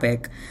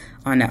biopic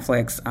on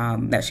Netflix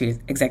that she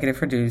executive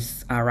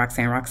produced,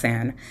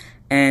 Roxanne.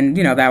 And,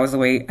 you know, that was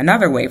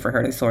another way for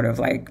her to sort of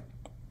like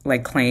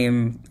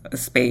claim a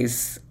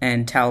space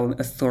and tell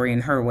a story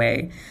in her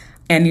way.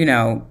 And, you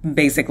know,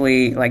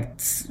 basically, like,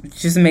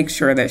 just make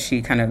sure that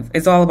she kind of,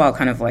 it's all about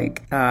kind of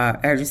like,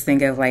 I just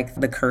think of like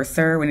the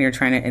cursor when you're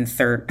trying to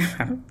insert,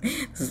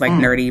 this is like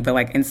nerdy, but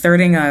like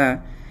inserting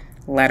a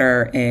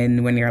letter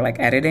in when you're like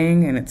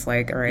editing, and it's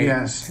like, all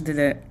right, did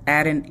it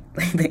add in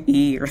like the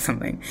E or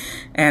something?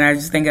 And I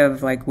just think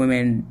of like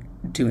women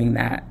doing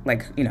that,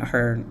 like, you know,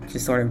 her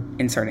just sort of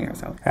inserting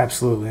herself.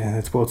 Absolutely,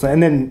 that's both.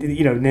 And then,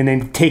 you know, and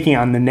then taking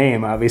on the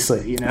name,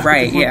 obviously, you know.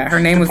 Right, yeah, her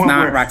name was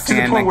not Roxanne.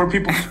 To the point where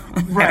people,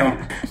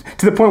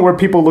 to the point where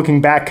people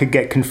looking back could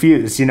get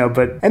confused, you know.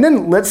 But and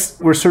then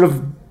we're sort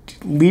of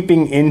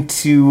leaping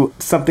into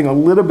something a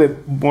little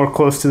bit more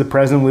close to the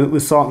present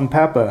with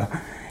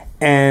Salt-N-Pepa,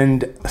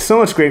 and so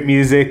much great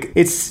music.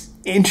 It's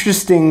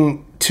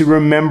interesting to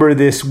remember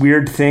this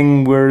weird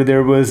thing where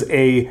there was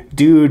a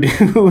dude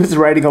who was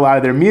writing a lot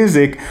of their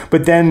music,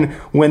 but then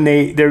when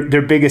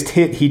their biggest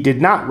hit, he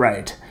did not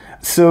write.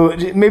 So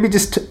maybe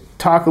just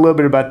talk a little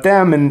bit about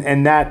them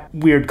and that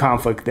weird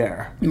conflict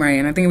there. Right,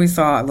 and I think we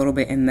saw a little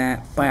bit in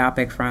that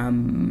biopic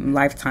from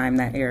Lifetime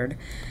that aired,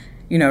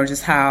 you know,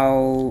 just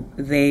how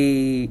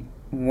they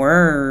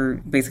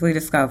were basically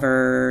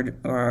discovered,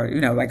 or,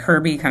 you know, like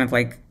Herbie kind of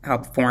like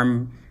helped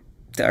form,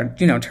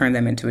 you know, turn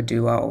them into a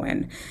duo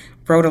and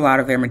wrote a lot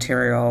of their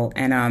material.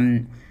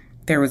 And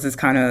there was this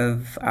kind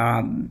of,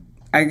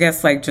 I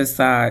guess, like just,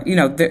 you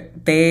know,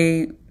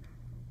 they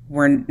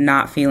were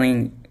not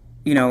feeling,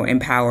 you know,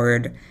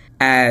 empowered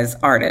as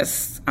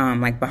artists,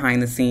 like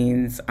behind the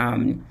scenes.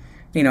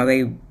 You know,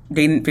 they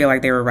didn't feel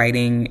like they were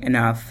writing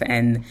enough.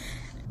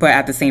 But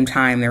at the same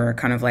time, they were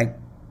kind of like,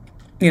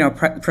 you know,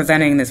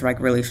 presenting this like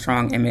really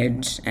strong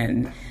image.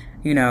 And,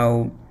 you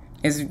know,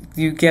 as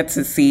you get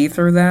to see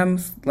through them,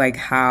 like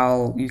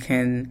how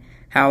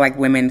like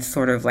women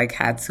sort of like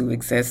had to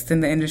exist in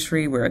the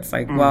industry, where it's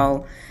like,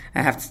 well,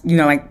 I have to, you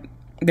know, like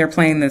they're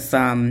playing this,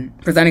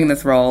 presenting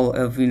this role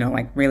of, you know,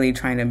 like really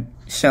trying to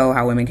show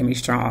how women can be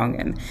strong,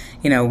 and,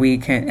 you know, we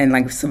can, and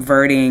like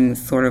subverting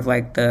sort of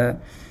like the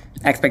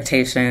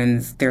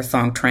expectations. Their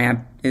song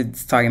Tramp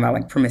is talking about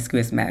like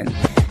promiscuous men.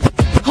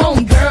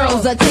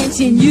 Homegirls,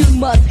 attention you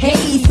must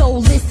pay, so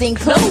listen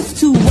close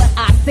to what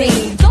I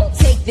say. Don't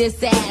take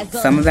this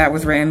as some of that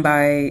was written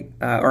by,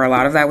 or a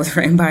lot of that was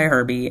written by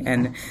Herbie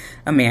and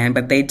a man,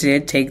 but they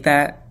did take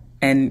that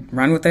and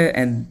run with it,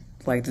 and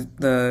like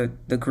the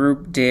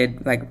group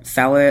did like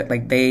sell it,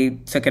 like they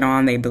took it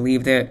on, they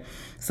believed it,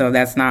 So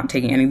that's not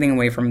taking anything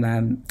away from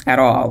them at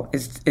all.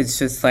 It's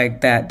just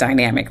like that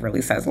dynamic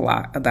really says a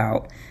lot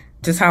about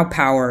just how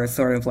power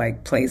sort of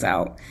like plays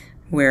out,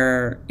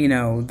 where, you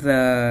know,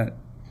 the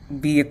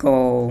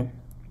vehicle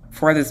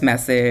for this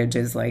message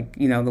is like,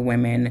 you know, the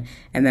women,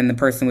 and then the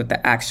person with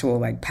the actual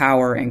like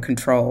power and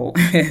control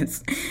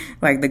is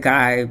like the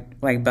guy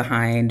like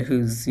behind,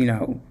 who's, you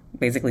know,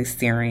 basically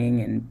steering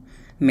and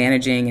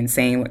managing and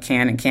saying what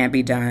can and can't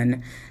be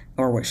done,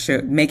 or what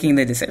should, making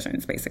the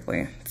decisions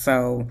basically.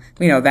 So,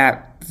 you know,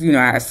 that, you know,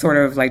 I sort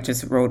of like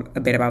just wrote a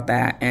bit about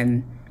that,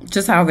 and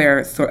just how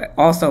they're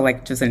also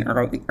like just an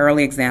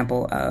early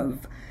example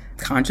of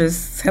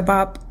conscious hip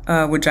hop,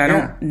 which I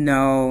don't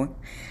know.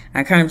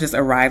 I kind of just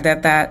arrived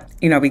at that,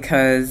 you know,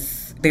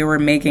 because they were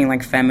making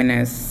like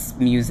feminist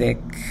music.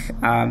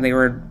 They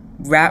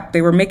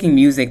were making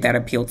music that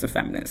appealed to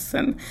feminists,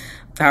 and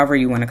however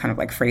you want to kind of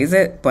like phrase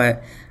it,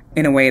 but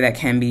in a way that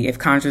can be, if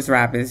conscious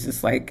rap is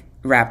just like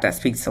rap that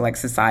speaks to like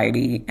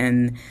society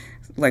and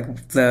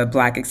like the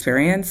Black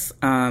experience,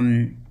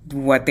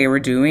 what they were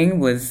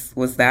doing was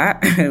that.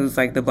 It was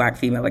like the Black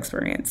female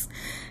experience.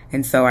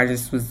 And so I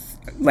just was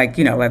like,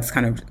 you know, let's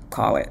kind of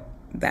call it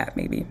that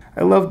maybe.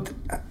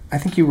 I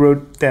think you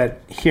wrote that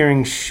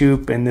hearing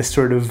Shoop and this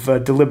sort of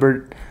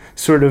deliberate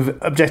sort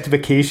of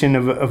objectification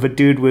of a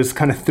dude was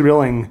kind of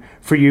thrilling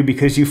for you,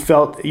 because you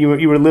felt you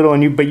were little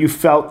but you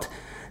felt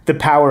the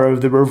power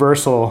of the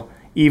reversal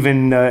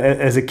even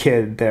as a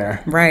kid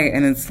there. Right.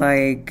 And it's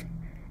like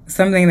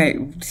something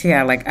that,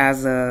 yeah, like I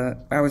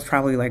was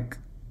probably like,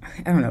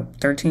 I don't know,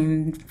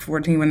 13,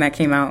 14 when that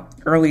came out,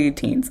 early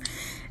teens.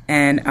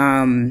 And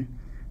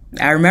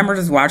I remember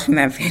just watching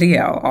that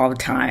video all the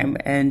time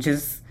and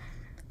just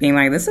being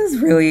like, this is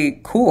really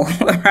cool.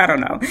 I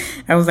don't know.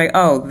 I was like,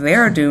 oh,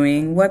 they're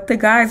doing what the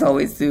guys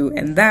always do,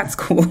 and that's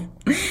cool.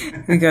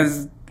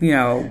 Because, you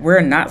know,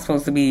 we're not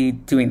supposed to be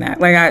doing that.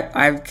 Like,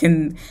 I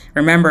can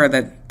remember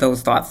that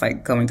those thoughts,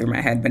 like, going through my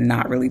head, but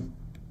not really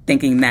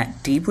thinking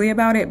that deeply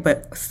about it,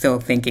 but still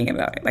thinking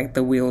about it. Like,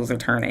 the wheels are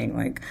turning.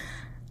 Like,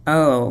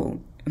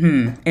 oh,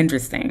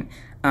 interesting.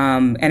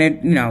 And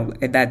it, you know,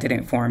 that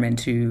didn't form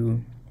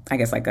into, I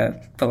guess, like a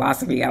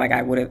philosophy.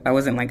 I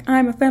wasn't like,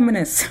 I'm a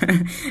feminist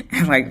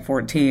at like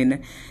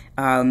 14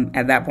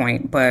 at that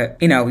point. But,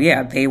 you know,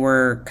 yeah, they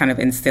were kind of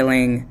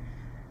instilling,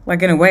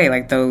 like, in a way,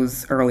 like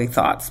those early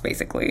thoughts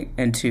basically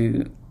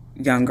into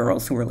young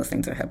girls who were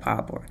listening to hip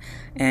hop.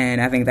 And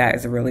I think that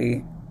is a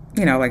really,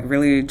 you know, like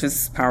really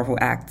just powerful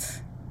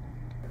act.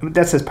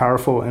 That's as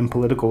powerful and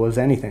political as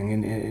anything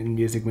in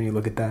music when you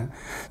look at that.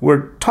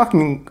 We're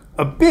talking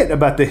a bit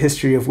about the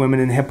history of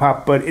women in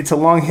hip-hop, but it's a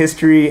long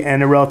history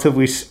and a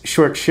relatively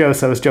short show,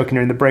 so I was joking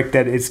during the break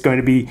that it's going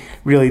to be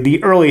really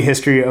the early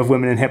history of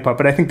women in hip-hop,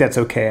 but I think that's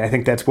okay. I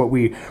think that's what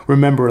we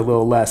remember a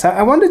little less.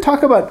 I wanted to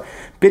talk about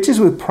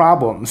Bitches with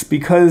Problems,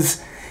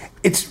 because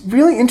it's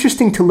really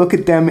interesting to look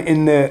at them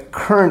in the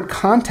current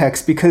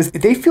context, because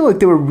they feel like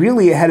they were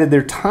really ahead of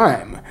their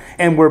time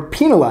and were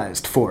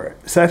penalized for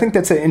it. So I think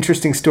that's an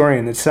interesting story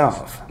in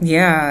itself.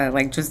 Yeah,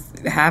 like just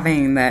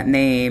having that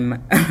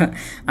name,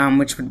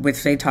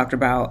 which they talked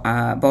about,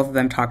 both of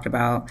them talked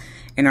about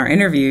in our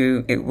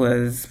interview, it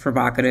was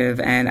provocative.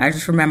 And I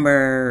just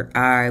remember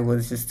I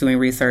was just doing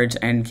research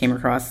and came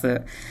across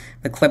the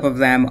clip of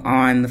them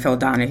on the Phil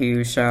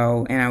Donahue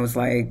show, and I was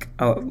like,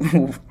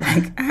 oh,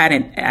 like I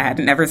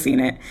hadn't ever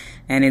seen it.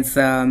 And it's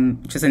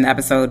just an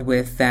episode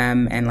with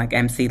them and like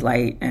MC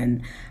Lyte,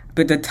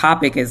 but the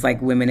topic is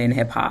like women in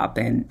hip hop,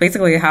 and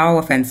basically how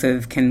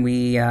offensive can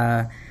we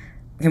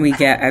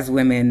get as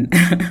women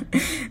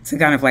to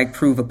kind of like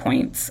prove a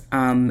point,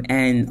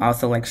 and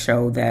also like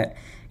show that,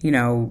 you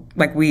know,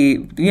 like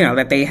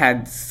that they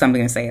had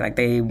something to say, like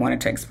they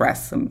wanted to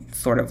express some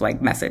sort of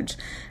like message.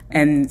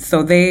 And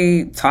so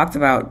they talked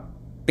about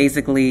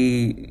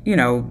basically, you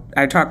know,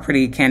 I talked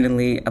pretty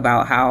candidly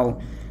about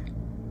how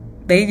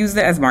they used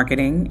it as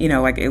marketing, you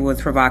know, like it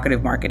was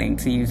provocative marketing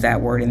to use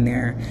that word in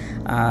their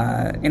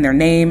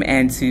name,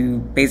 and to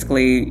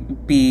basically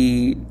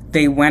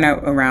they went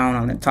around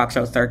on the talk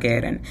show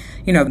circuit, and,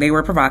 you know, they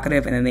were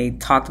provocative, and then they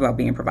talked about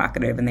being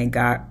provocative, and they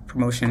got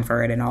promotion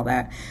for it and all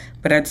that.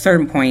 But at a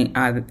certain point,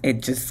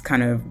 it just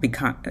kind of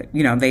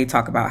you know, they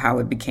talk about how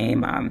it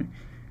became,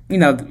 you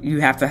know,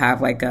 you have to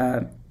have like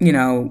you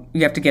know,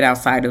 you have to get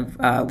outside of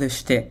the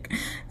shtick.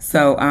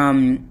 So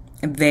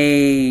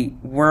they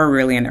were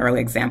really an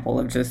early example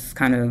of just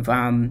kind of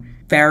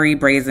very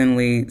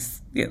brazenly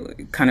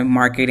kind of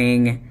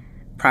marketing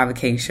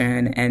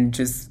provocation, and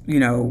just, you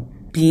know,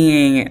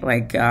 being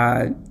like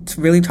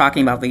really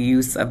talking about the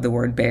use of the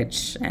word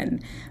bitch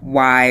and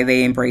why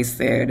they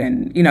embraced it.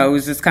 And, you know, it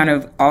was just kind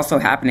of also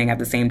happening at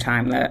the same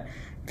time that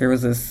there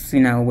was this, you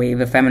know, wave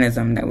of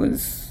feminism that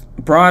was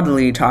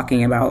broadly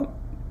talking about,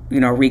 you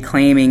know,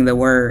 reclaiming the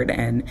word.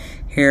 And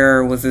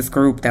here was this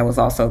group that was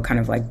also kind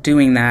of like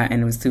doing that,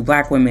 and it was 2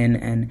 Black women.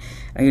 And,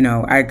 you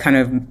know, I kind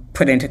of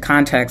put into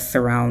context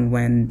around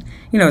when,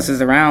 you know, this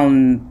is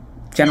around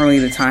generally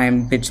the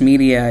time Bitch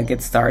Media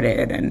gets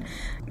started, and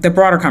the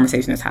broader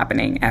conversation is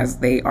happening as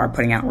they are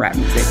putting out rap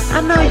music.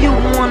 I know you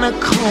wanna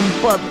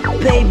come, but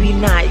baby,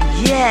 not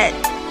yet.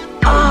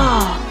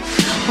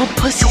 My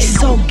pussy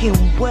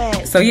soaking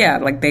wet. So yeah,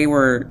 like they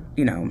were,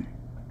 you know,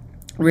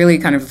 really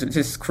kind of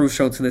just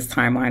crucial to this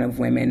timeline of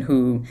women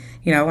who,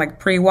 you know, like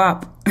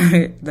pre-WAP,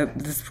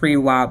 this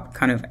pre-WAP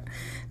kind of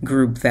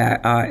group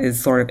that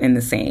is sort of in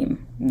the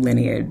same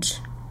lineage.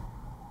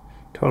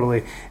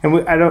 Totally.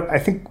 And I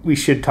think we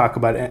should talk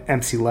about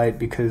MC Lyte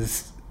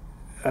because,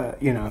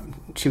 you know,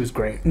 she was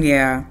great.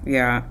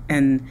 Yeah.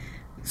 And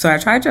so I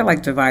tried to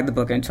like divide the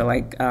book into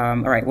like, all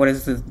right, what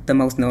is the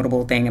most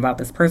notable thing about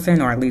this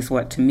person, or at least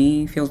what to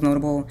me feels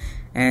notable?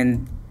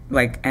 And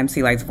like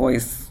MC Lyte's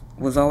voice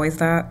was always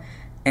that.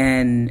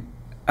 And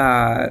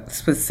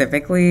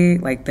specifically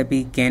like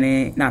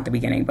not the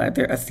beginning, but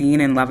there's a scene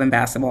in Love and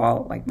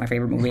Basketball, like my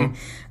favorite movie,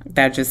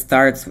 that just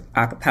starts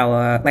a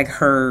cappella, like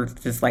her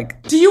just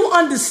like, do you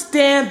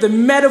understand the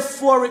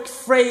metaphoric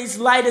phrase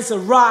light as a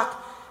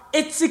rock?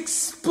 It's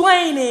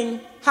explaining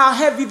how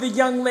heavy the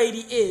young lady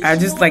is. I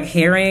just like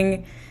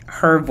hearing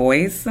her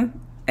voice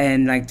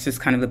and like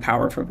just kind of the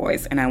power of her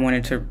voice. And I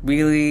wanted to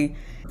really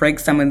break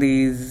some of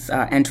these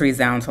entries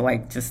down to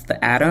like just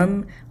the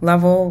atom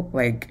level.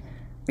 Like,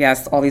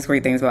 yes, all these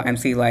great things about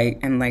MC Lyte.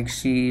 And like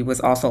she was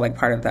also like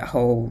part of that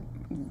whole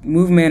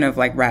movement of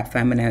like rap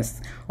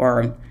feminists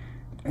or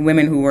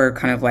women who were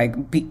kind of like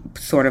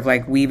sort of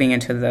like weaving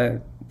into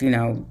the, you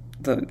know,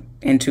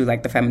 into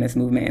like the feminist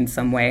movement in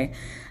some way.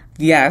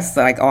 Yes,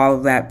 like all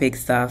of that big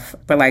stuff,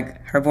 but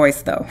like her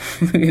voice though,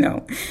 you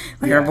know,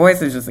 like her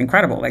voice is just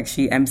incredible. Like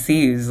she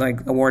MCs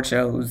like award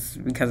shows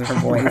because of her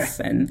voice.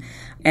 Right.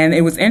 And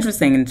it was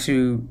interesting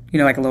to, you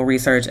know, like a little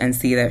research and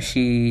see that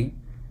she,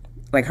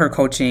 like her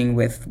coaching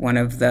with one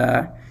of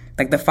the,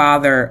 like the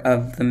father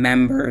of the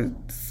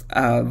members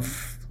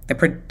of the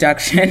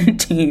production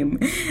team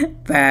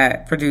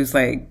that produced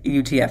like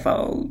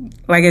UTFO.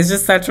 Like it's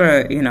just such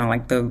a, you know,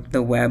 like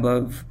the web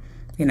of,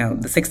 you know,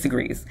 the 6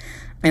 degrees.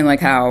 And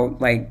like how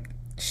like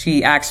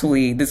she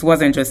actually, this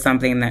wasn't just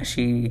something that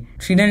she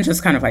didn't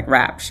just kind of like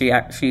rap. She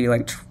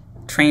like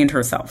trained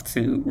herself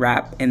to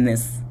rap in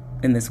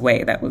this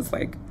way that was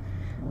like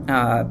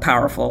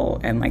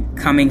powerful and like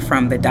coming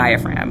from the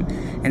diaphragm.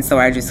 And so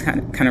I just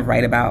kind of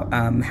write about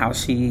how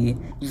she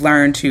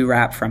learned to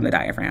rap from the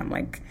diaphragm,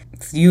 like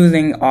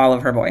using all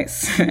of her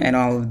voice and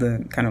all of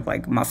the kind of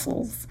like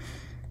muscles.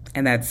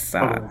 And that's,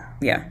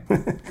 yeah.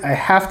 I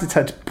have to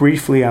touch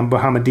briefly on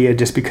Bahamadia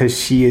just because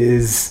she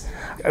is...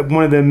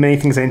 One of the many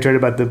things I enjoyed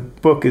about the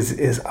book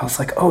is I was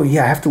like, oh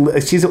yeah, I have to...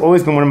 She's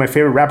always been one of my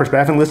favorite rappers, but I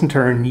haven't listened to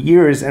her in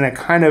years, and I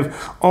kind of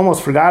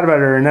almost forgot about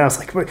her. And then I was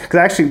like, because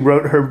I actually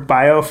wrote her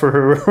bio for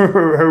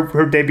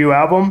her debut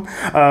album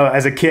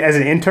as a kid, as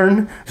an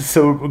intern,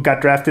 so got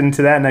drafted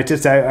into that. And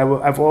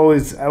I've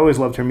always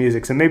loved her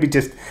music. So maybe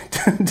just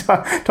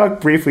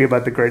talk briefly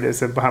about the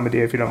greatness of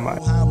Bahamadia, if you don't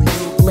mind.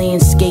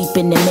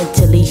 Landscaping and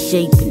mentally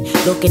shaping.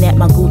 Looking at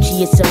my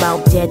Gucci, it's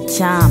about that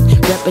time.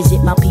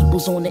 Represent my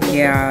peoples on the...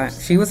 Yeah,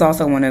 she was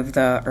also one of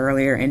the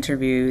earlier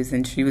interviews,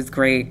 and she was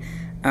great.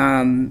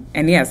 And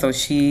yeah, so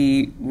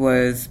she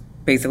was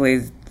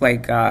basically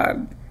like,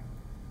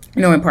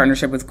 you know, in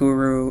partnership with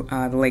Guru,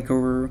 the late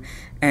Guru,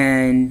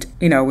 and,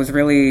 you know, was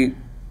really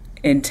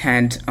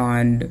intent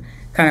on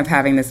kind of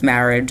having this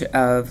marriage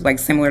of, like,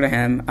 similar to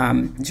him,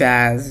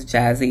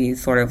 jazzy,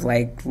 sort of,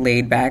 like,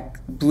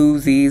 laid-back,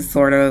 bluesy,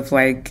 sort of,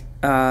 like,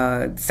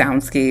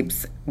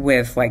 soundscapes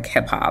with, like,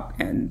 hip-hop.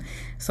 And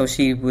so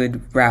she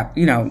would rap,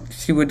 you know,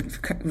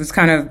 was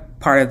kind of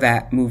part of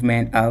that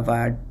movement of,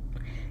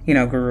 you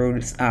know,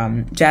 Guru's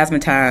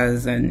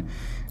Jazzmatazz and,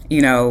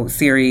 you know,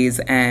 series.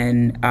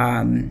 And,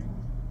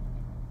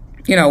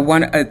 you know,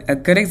 a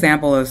good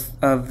example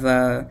of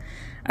the,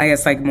 I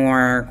guess, like,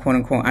 more,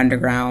 quote-unquote,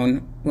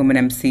 underground woman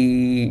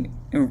MC,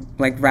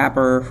 like,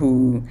 rapper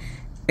who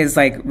is,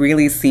 like,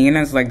 really seen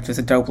as, like, just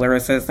a dope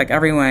lyricist. Like,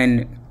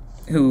 everyone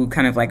who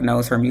kind of, like,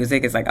 knows her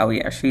music is like, oh,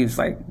 yeah, she's,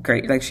 like,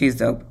 great. Like, she's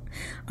dope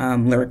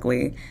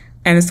lyrically.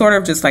 And it's sort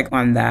of just, like,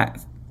 on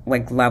that,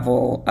 like,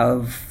 level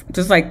of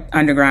just, like,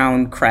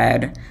 underground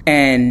cred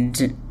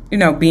and, you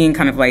know, being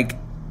kind of, like,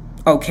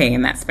 okay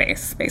in that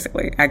space,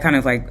 basically. I kind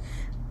of, like,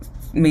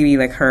 maybe,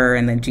 like, her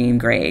and then Jean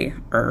Grey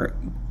are,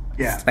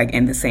 like,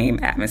 in the same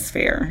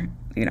atmosphere,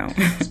 you know.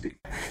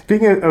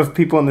 Speaking of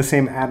people in the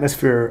same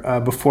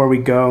atmosphere, before we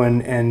go,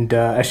 and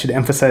I should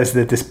emphasize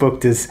that this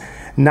book does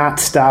not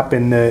stop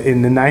in the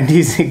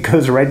 90s. It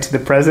goes right to the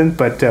present,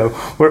 but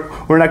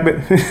we're not.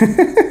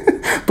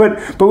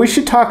 But we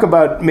should talk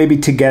about maybe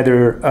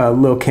together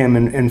Lil' Kim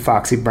and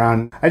Foxy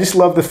Brown. I just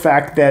love the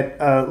fact that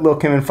Lil'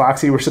 Kim and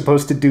Foxy were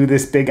supposed to do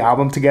this big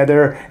album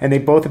together, and they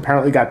both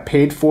apparently got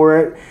paid for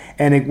it.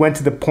 And it went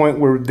to the point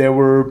where there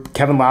were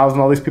Kevin Liles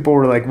and all these people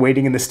were like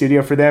waiting in the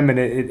studio for them, and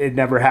it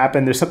never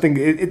happened. There's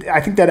something. I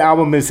think that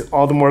album is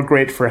all the more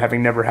great for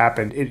having never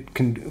happened. It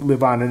can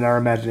live on in our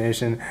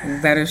imagination.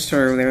 That is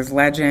true. There's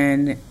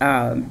legend.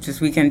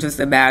 We can just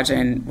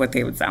imagine what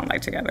they would sound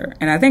like together.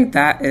 And I think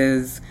that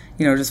is,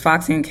 you know, just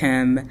Foxy and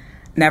Kim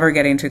never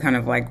getting to kind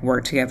of like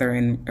work together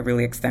in a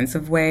really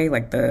extensive way.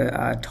 Like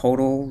the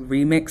Total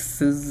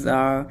remix is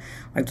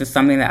like just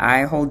something that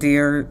I hold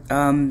dear,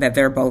 that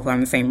they're both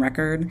on the same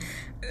record.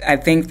 I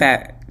think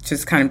that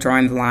just kind of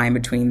drawing the line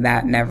between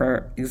that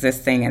never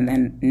existing and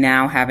then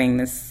now having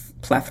this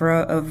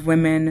plethora of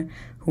women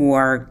who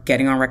are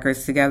getting on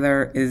records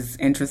together is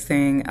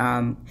interesting.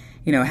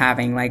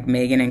 Having like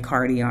Megan and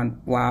Cardi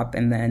on WAP,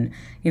 and then,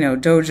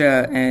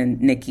 Doja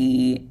and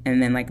Nicki,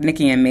 and then like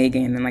Nicki and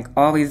Megan, and like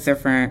all these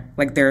different,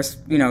 like there's,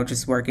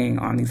 just working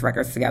on these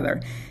records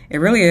together. It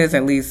really is,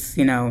 at least,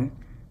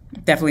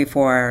 definitely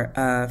for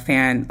a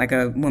fan, like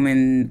a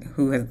woman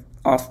who is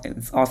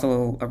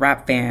also a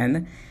rap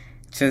fan,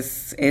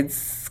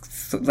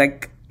 it's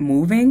like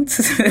moving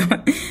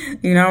to,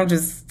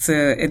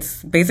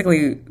 it's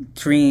basically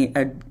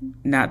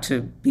not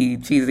to be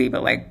cheesy,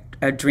 but like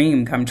a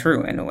dream come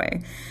true in a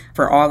way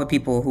for all the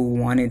people who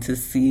wanted to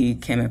see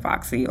Kim and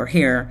Foxy or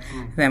hear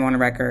them on a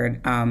record,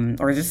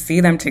 or just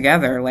see them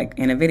together, like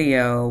in a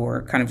video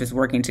or kind of just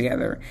working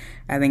together.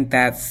 I think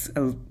that's,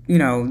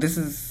 this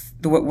is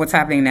what's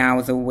happening now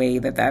is a way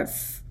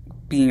that's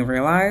being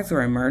realized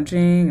or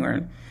emerging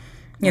or,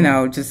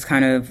 just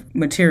kind of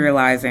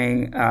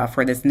materializing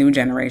for this new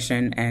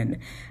generation. And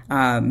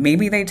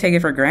maybe they take it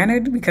for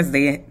granted because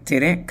they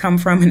didn't come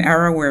from an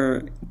era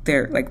where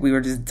we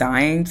were just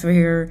dying to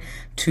hear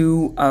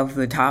two of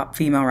the top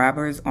female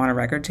rappers on a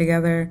record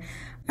together.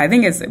 I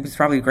think it was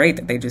probably great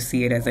that they just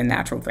see it as a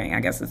natural thing.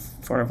 I guess it's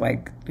sort of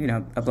like,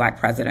 a black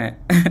president.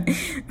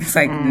 It's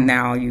like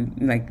now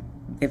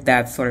if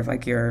that's sort of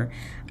like you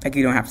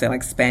don't have to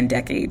like spend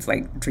decades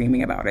like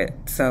dreaming about it.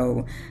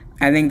 So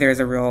I think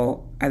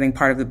I think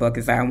part of the book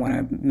is that I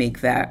want to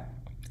make that,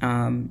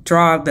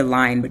 draw the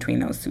line between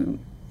those two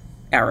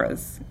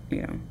eras,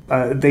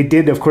 They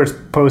did, of course,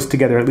 pose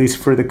together, at least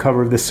for the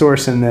cover of The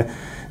Source, and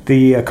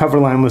the cover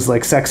line was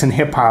like sex and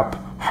hip hop,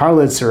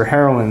 harlots or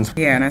heroines.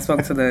 Yeah, and I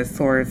spoke to the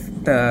Source,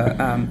 the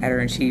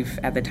editor-in-chief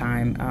at the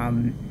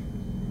time,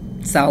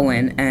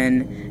 Selwyn,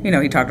 and,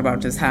 he talked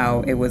about just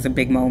how it was a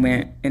big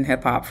moment in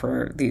hip hop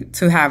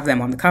to have them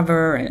on the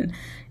cover and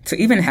to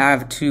even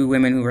have two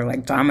women who were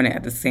like dominant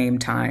at the same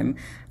time.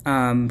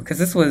 Because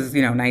this was,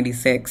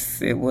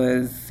 96. It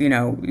was,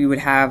 you would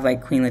have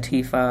like Queen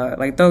Latifah,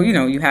 like though,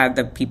 you had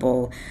the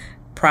people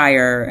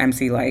prior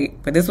MC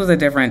Lyte, but this was a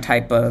different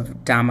type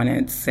of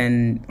dominance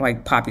and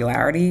like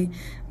popularity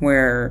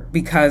where,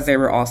 because they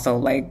were also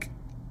like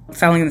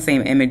selling the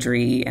same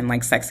imagery and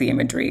like sexy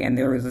imagery, and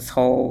there was this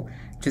whole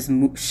just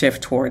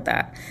shift toward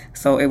that.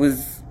 So it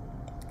was,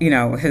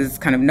 his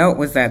kind of note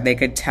was that they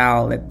could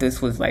tell that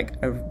this was like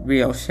a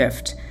real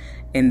shift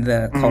in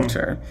the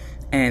culture.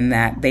 And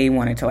that they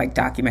wanted to like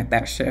document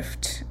that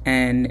shift.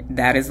 And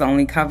that is the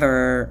only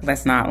cover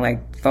that's not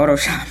like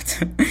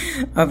photoshopped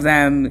of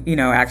them,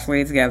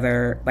 actually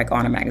together, like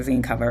on a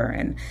magazine cover.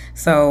 And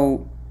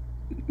so,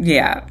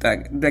 yeah,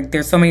 like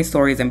there's so many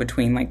stories in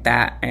between like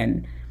that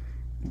and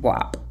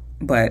WAP,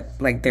 but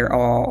like they're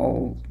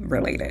all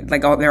related.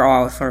 Like they're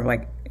all sort of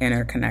like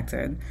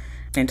interconnected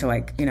into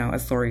like, a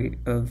story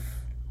of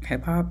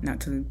hip hop, not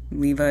to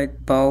leave a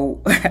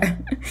bow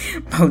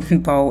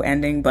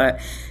ending, but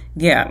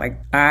yeah, like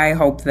I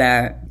hope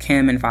that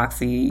Kim and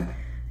Foxy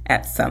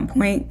at some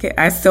point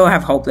I still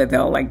have hope that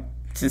they'll like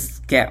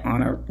just get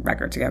on a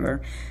record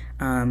together.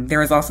 There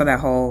was also that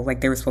whole like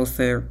they were supposed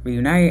to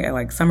reunite at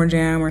like Summer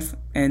Jam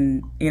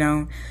and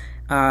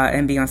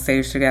be on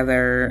stage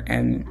together,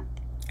 and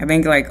I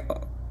think like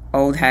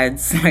old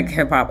heads, like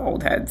hip hop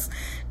old heads,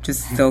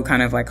 just still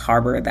kind of like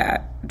harbor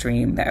that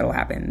dream that it'll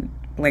happen.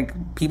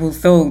 Like people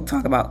still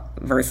talk about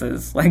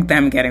verses, like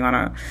them getting on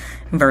a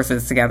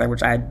verses together,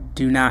 which I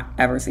do not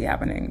ever see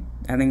happening.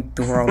 I think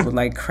the world would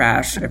like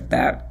crash if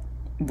that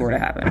were to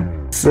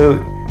happen. So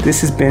this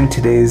has been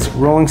today's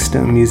Rolling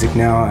Stone Music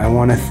Now. I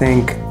want to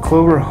thank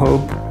Clover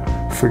Hope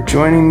for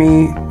joining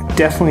me.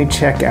 Definitely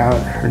check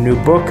out her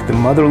new book, The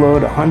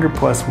Motherlode, 100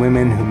 Plus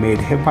Women Who Made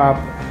Hip Hop,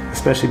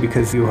 especially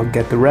because you'll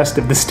get the rest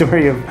of the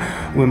story of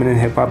women in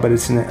hip hop, but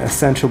it's an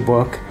essential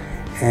book.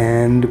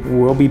 And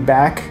we'll be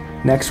back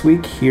next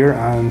week here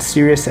on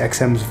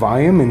SiriusXM's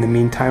Volume. In the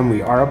meantime,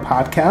 we are a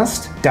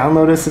podcast.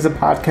 Download us as a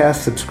podcast,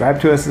 subscribe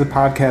to us as a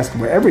podcast,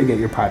 wherever you get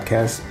your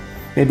podcasts.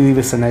 Maybe leave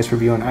us a nice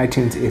review on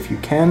iTunes if you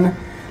can.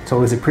 It's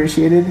always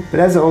appreciated. But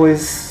as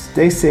always,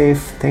 stay safe.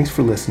 Thanks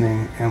for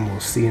listening, and we'll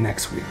see you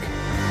next week.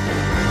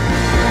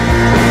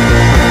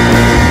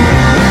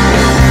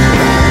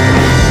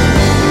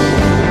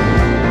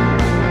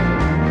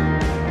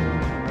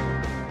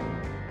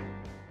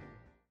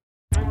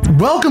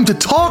 Welcome to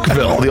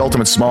Talkville, the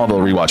ultimate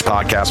Smallville rewatch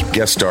podcast.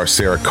 Guest star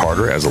Sarah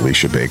Carter as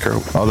Alicia Baker,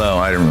 although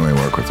I didn't really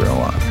work with her a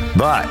lot.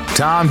 But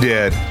Tom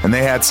did, and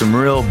they had some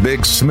real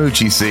big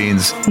smoochy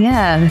scenes.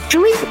 Yeah.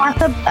 Can we talk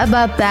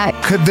about that?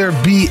 Could there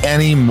be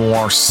any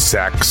more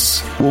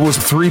sex? What was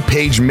a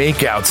 3-page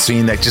makeout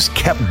scene that just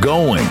kept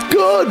going?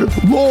 Good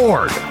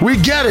Lord, we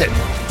get it.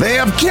 They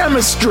have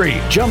chemistry.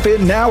 Jump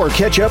in now or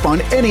catch up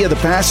on any of the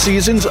past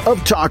seasons of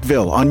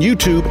Talkville on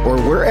YouTube or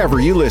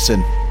wherever you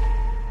listen.